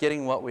kind of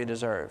getting what we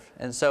deserve.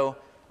 And so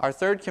our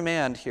third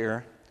command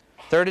here,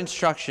 third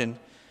instruction,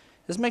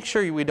 is make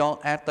sure we don't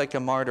act like a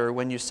martyr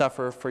when you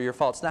suffer for your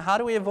faults. Now, how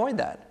do we avoid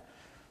that?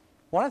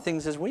 One of the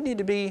things is we need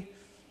to be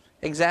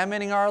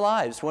examining our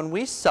lives. When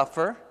we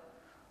suffer,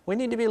 we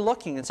need to be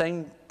looking and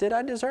saying, did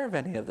I deserve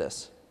any of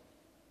this?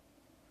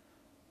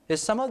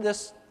 Is some of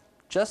this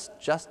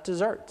just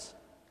desserts?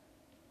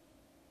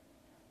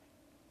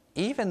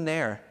 Even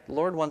there, the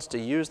Lord wants to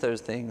use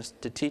those things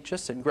to teach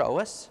us and grow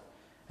us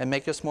and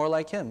make us more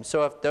like Him.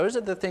 So if those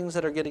are the things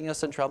that are getting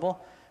us in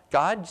trouble,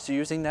 God's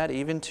using that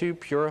even to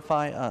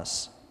purify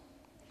us.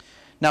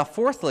 Now,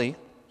 fourthly,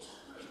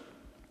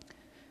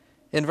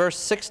 in verse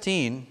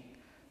 16,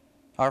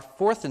 our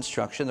fourth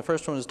instruction, the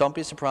first one is don't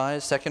be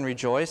surprised. Second,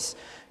 rejoice.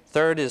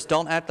 Third is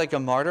don't act like a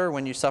martyr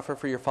when you suffer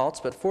for your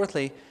faults. But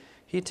fourthly,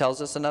 he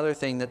tells us another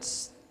thing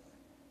that's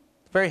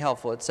very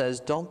helpful. It says,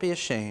 don't be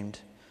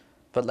ashamed,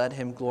 but let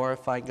him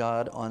glorify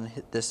God on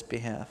this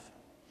behalf.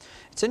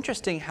 It's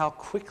interesting how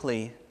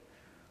quickly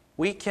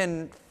we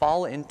can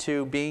fall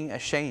into being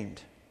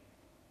ashamed.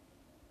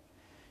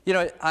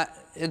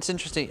 It's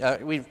interesting.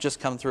 We've just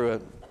come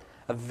through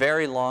a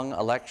very long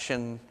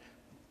election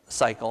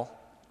cycle.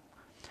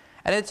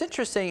 And it's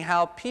interesting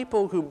how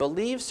people who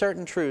believe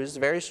certain truths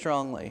very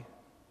strongly,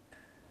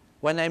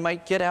 when they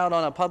might get out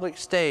on a public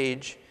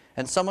stage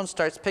and someone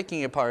starts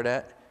picking apart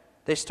at,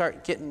 they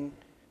start getting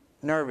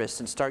nervous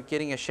and start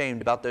getting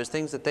ashamed about those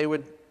things that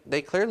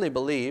they clearly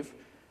believe,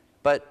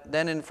 but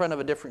then in front of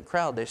a different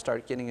crowd they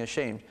start getting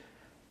ashamed.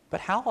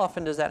 But how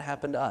often does that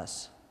happen to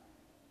us?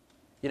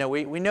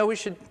 We know we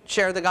should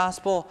share the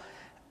gospel,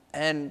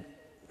 and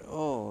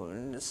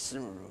it's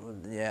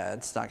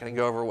not going to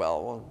go over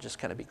well. We'll just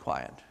kind of be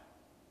quiet.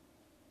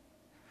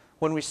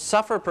 When we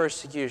suffer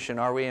persecution,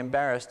 are we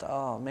embarrassed?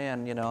 Oh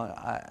man,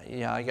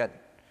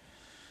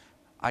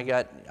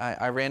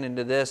 I ran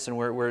into this, and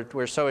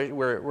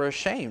we're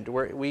ashamed.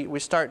 We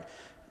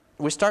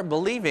start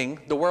believing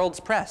the world's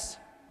press.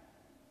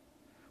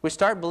 We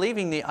start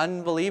believing the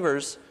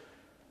unbelievers'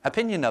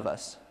 opinion of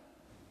us.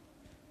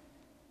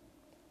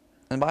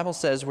 And the Bible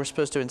says we're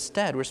supposed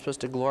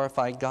to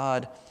glorify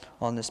God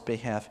on this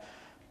behalf.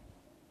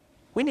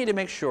 We need to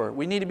make sure,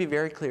 we need to be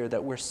very clear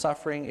that if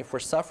we're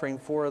suffering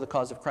for the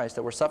cause of Christ,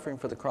 that we're suffering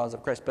for the cause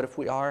of Christ. But if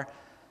we are,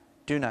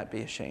 do not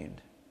be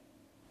ashamed.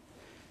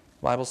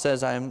 The Bible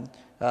says, I think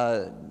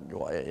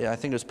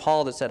it was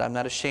Paul that said, I'm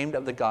not ashamed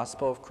of the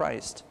gospel of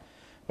Christ.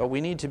 But we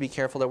need to be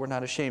careful that we're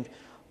not ashamed.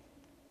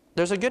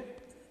 There's a good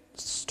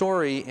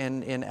story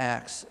in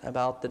Acts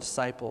about the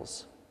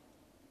disciples.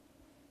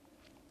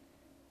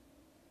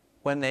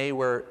 When they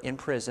were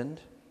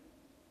imprisoned,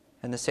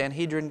 and the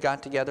Sanhedrin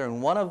got together,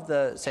 and one of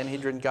the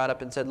Sanhedrin got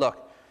up and said,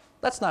 look,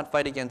 let's not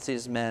fight against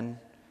these men.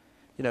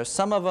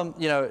 Some of them,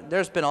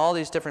 there's been all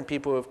these different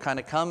people who have kind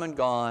of come and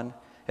gone.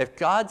 If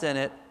God's in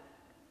it,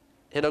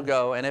 it'll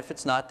go, and if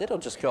it's not, it'll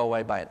just go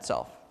away by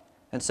itself.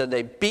 And so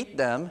they beat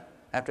them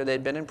after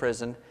they'd been in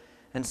prison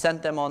and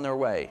sent them on their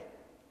way.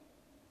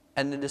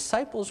 And the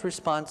disciples'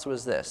 response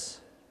was this.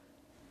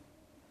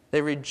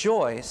 They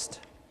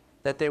rejoiced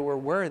that they were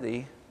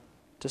worthy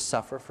to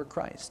suffer for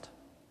Christ.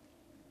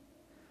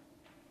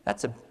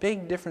 That's a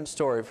big different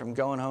story from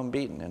going home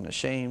beaten and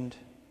ashamed.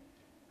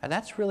 And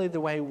that's really the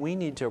way we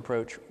need to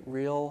approach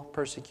real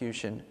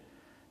persecution,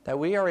 that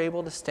we are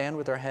able to stand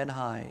with our head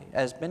high,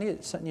 as many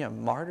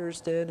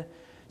martyrs did.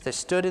 They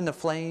stood in the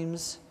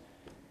flames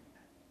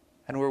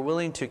and were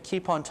willing to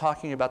keep on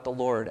talking about the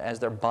Lord as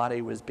their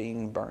body was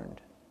being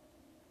burned.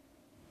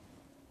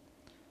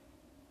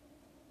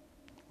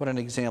 What an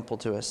example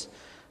to us.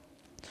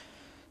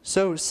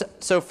 So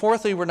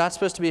fourthly, we're not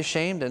supposed to be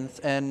ashamed,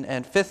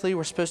 and fifthly,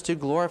 we're supposed to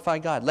glorify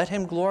God. Let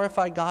him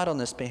glorify God on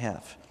this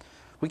behalf.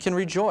 We can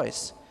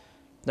rejoice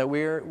that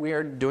we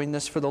are doing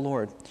this for the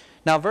Lord.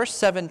 Now, verse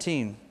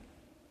 17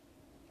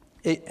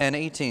 and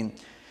 18,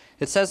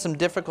 It says some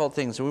difficult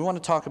things, and we want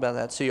to talk about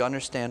that so you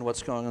understand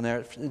what's going on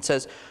there. It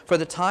says, "For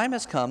the time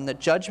has come that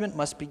judgment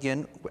must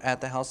begin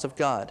at the house of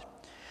God.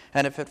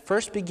 And if it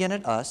first begin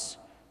at us,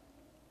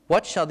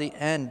 what shall the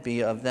end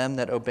be of them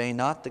that obey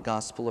not the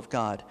gospel of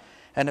God?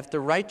 And if the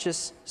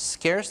righteous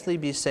scarcely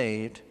be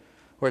saved,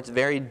 or it's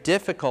very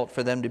difficult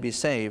for them to be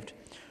saved,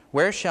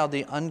 where shall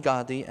the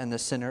ungodly and the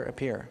sinner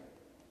appear?"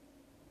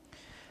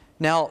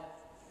 Now,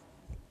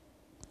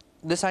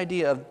 this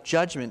idea of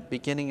judgment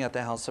beginning at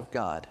the house of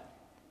God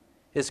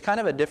is kind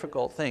of a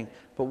difficult thing.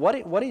 But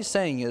what he's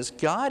saying is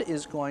God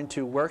is going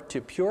to work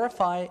to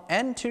purify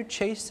and to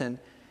chasten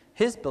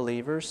his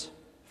believers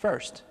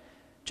first.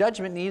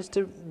 Judgment needs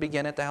to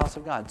begin at the house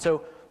of God.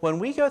 So when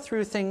we go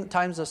through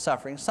times of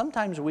suffering,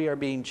 sometimes we are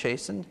being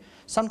chastened.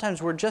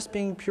 Sometimes we're just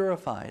being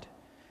purified.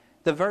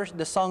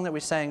 The song that we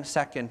sang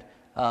second,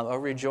 "Oh,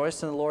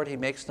 rejoice in the Lord, he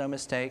makes no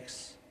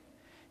mistakes.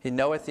 He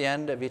knoweth the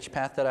end of each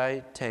path that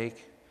I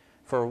take.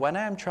 For when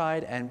I am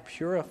tried and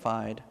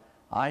purified,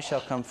 I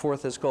shall come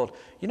forth as gold."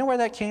 You know where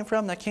that came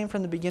from? That came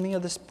from the beginning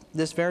of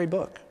this very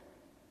book,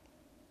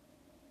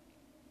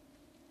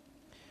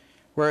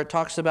 where it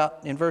talks about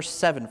in verse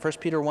 7,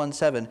 1 Peter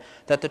 1:7,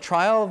 that the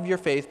trial of your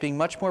faith, being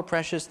much more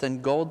precious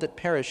than gold that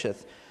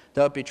perisheth,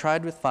 though it be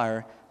tried with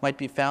fire, might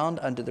be found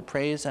unto the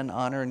praise and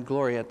honor and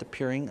glory at the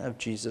appearing of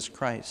Jesus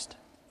Christ.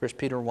 1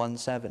 Peter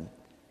 1:7.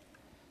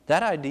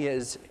 That idea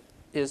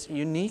is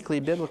uniquely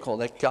biblical,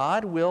 that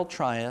God will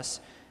try us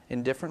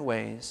in different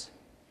ways.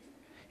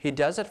 He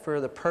does it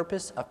for the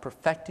purpose of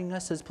perfecting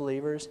us as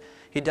believers.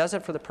 He does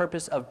it for the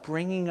purpose of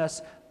bringing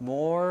us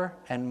more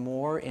and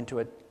more into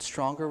a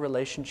stronger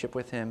relationship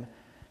with him.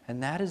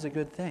 And that is a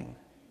good thing.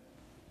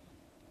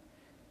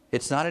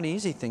 It's not an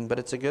easy thing, but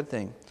it's a good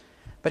thing.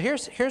 But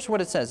here's what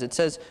it says. It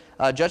says,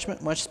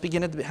 judgment must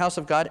begin at the house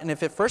of God. And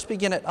if it first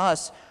begin at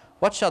us,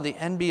 what shall the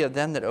end be of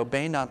them that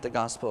obey not the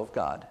gospel of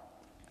God?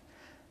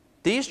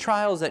 These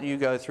trials that you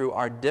go through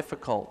are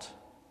difficult.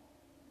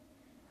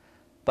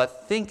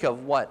 But think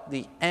of what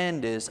the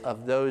end is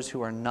of those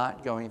who are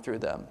not going through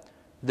them,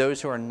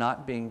 those who are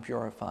not being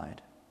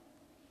purified,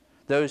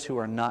 those who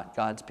are not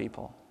God's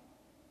people.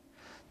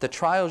 The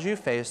trials you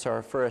face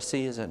are for a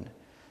season.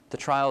 The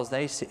trials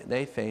they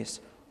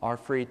face are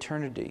for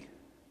eternity.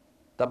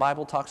 The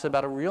Bible talks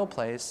about a real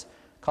place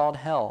called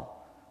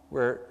hell,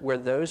 where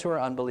those who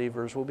are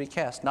unbelievers will be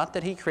cast. Not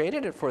that he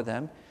created it for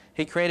them,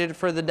 he created it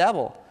for the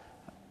devil.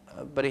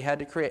 But he had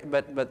to create.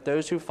 But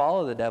those who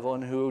follow the devil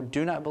and who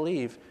do not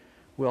believe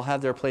will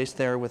have their place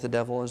there with the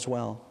devil as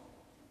well.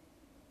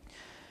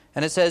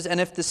 And it says,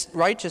 "And if the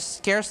righteous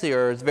scarcely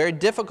are, it's very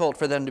difficult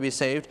for them to be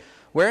saved,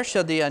 where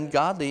shall the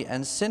ungodly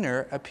and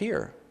sinner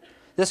appear?"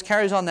 This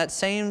carries on that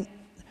same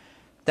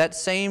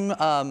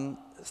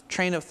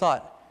train of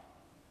thought.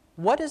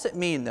 What does it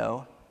mean,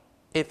 though,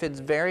 if it's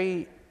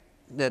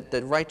that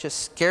the righteous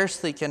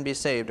scarcely can be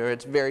saved, or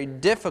it's very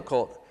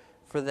difficult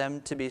for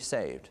them to be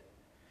saved?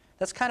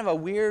 That's kind of a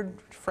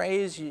weird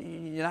phrase.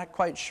 You're not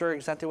quite sure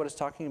exactly what it's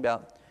talking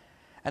about.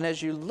 And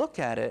as you look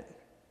at it,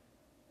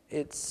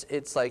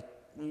 it's like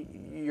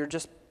you're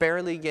just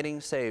barely getting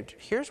saved.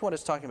 Here's what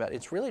it's talking about.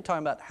 It's really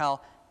talking about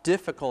how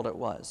difficult it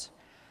was.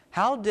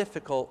 How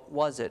difficult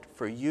was it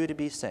for you to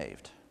be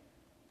saved?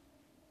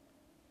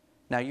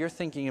 Now you're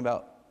thinking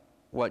about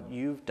what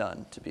you've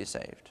done to be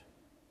saved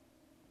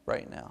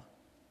right now.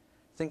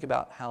 Think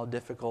about how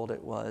difficult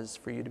it was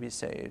for you to be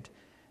saved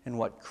and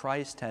what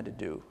Christ had to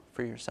do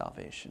for your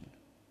salvation.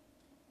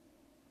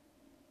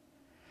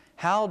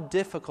 How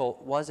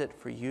difficult was it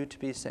for you to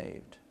be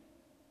saved?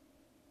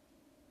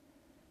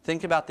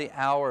 Think about the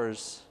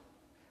hours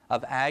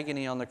of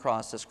agony on the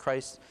cross as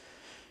Christ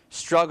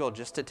struggled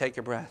just to take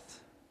a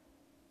breath.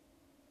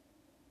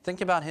 Think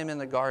about him in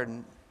the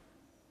garden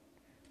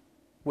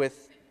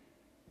with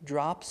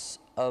drops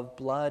of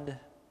blood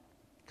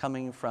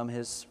coming from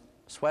his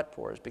sweat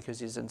pores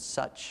because he's in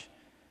such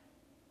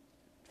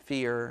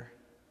fear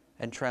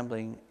and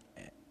trembling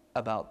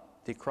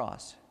about the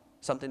cross.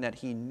 Something that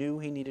he knew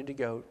he needed to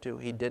go to.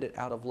 He did it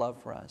out of love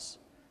for us.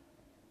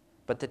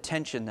 But the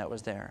tension that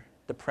was there,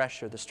 the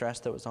pressure, the stress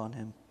that was on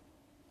him,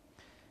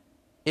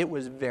 it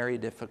was very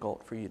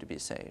difficult for you to be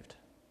saved.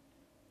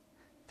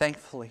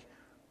 Thankfully,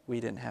 we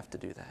didn't have to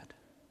do that.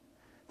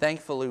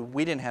 Thankfully,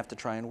 we didn't have to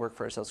try and work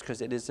for ourselves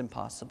because it is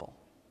impossible.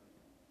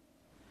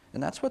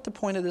 And that's what the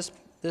point of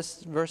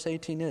this verse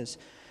 18 is.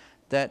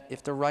 That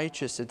if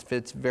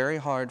it's very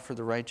hard for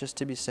the righteous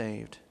to be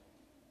saved,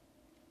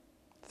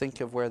 think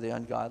of where the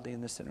ungodly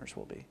and the sinners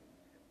will be.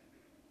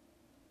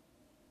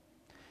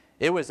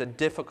 It was a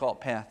difficult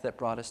path that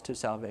brought us to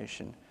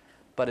salvation,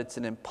 but it's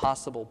an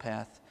impossible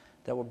path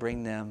that will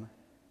bring them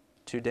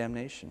to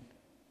damnation.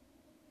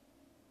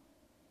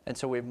 And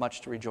so we have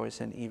much to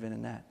rejoice in even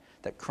in that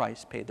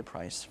Christ paid the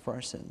price for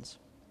our sins.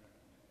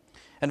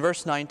 And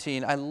verse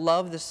 19, I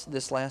love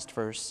this last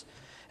verse.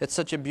 It's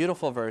such a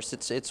beautiful verse.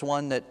 It's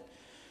one that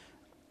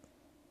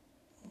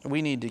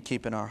we need to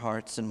keep in our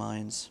hearts and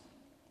minds.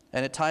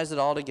 And it ties it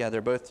all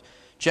together, both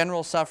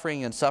general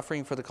suffering and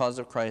suffering for the cause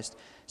of Christ.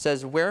 It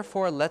says,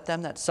 "Wherefore let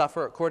them that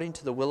suffer according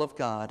to the will of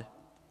God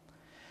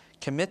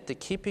commit the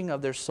keeping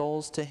of their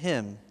souls to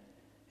him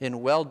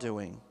in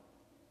well-doing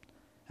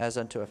as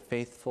unto a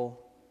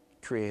faithful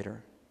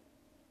Creator.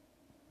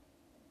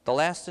 The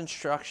last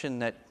instruction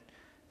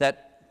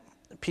that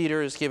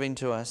Peter is giving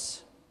to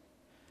us,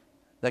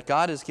 that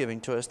God is giving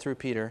to us through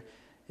Peter,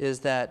 is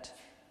that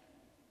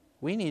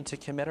we need to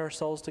commit our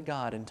souls to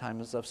God in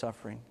times of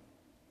suffering.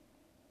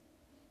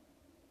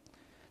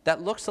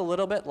 That looks a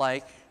little bit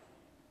like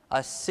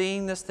us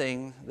seeing this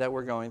thing that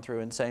we're going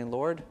through and saying,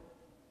 Lord,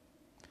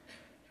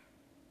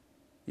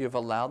 you have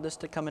allowed this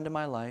to come into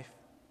my life.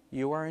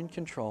 You are in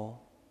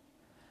control.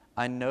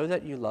 I know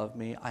that you love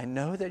me. I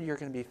know that you're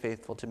going to be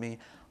faithful to me.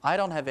 I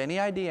don't have any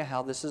idea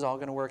how this is all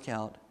going to work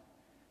out,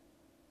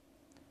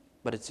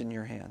 but it's in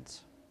your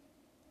hands,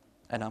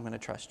 and I'm going to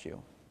trust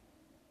you.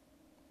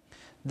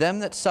 Them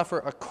that suffer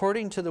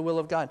according to the will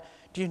of God.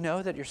 Do you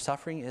know that your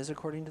suffering is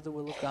according to the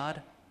will of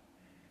God?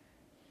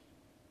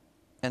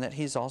 And that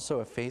he's also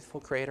a faithful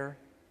Creator?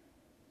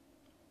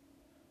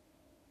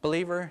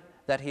 Believer,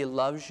 that he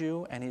loves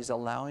you and he's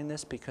allowing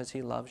this because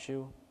he loves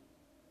you.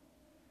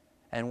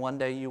 And one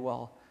day you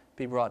will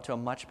be brought to a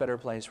much better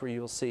place where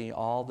you will see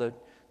all the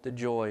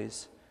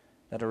joys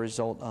that are a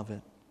result of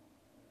it.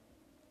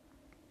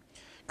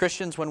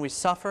 Christians, when we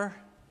suffer,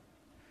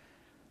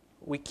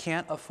 we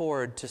can't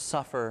afford to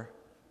suffer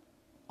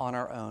on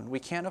our own. We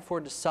can't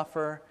afford to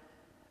suffer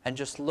and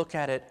just look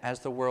at it as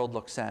the world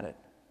looks at it.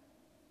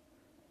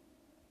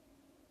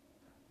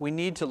 We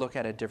need to look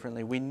at it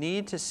differently. We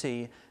need to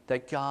see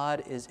that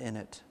God is in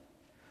it.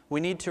 We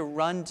need to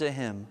run to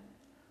him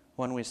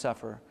when we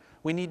suffer.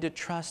 We need to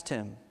trust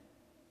him.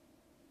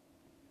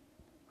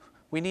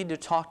 We need to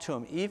talk to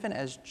him, even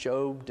as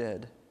Job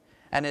did,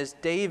 and as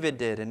David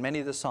did in many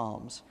of the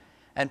Psalms,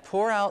 and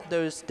pour out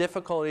those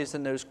difficulties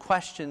and those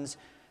questions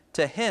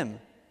to him,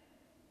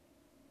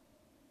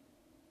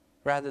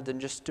 rather than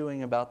just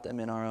stewing about them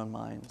in our own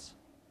minds.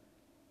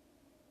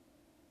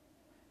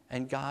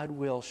 And God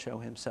will show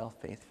himself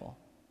faithful.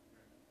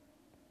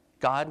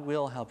 God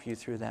will help you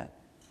through that.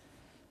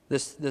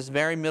 This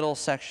very middle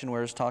section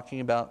where it's talking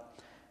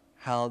about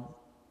how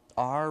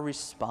our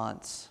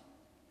response,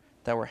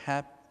 that we're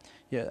happy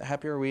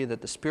are we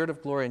that the Spirit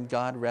of glory in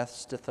God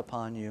resteth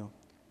upon you,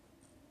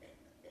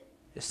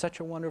 is such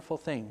a wonderful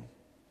thing,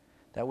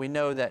 that we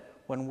know that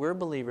when we're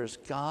believers,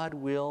 God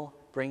will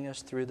bring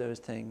us through those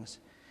things.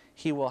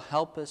 He will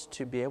help us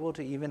to be able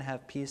to even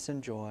have peace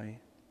and joy.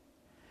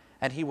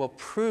 And he will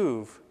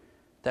prove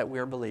that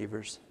we're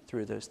believers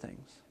through those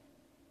things.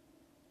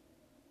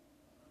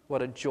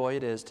 What a joy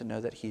it is to know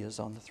that he is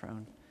on the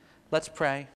throne. Let's pray.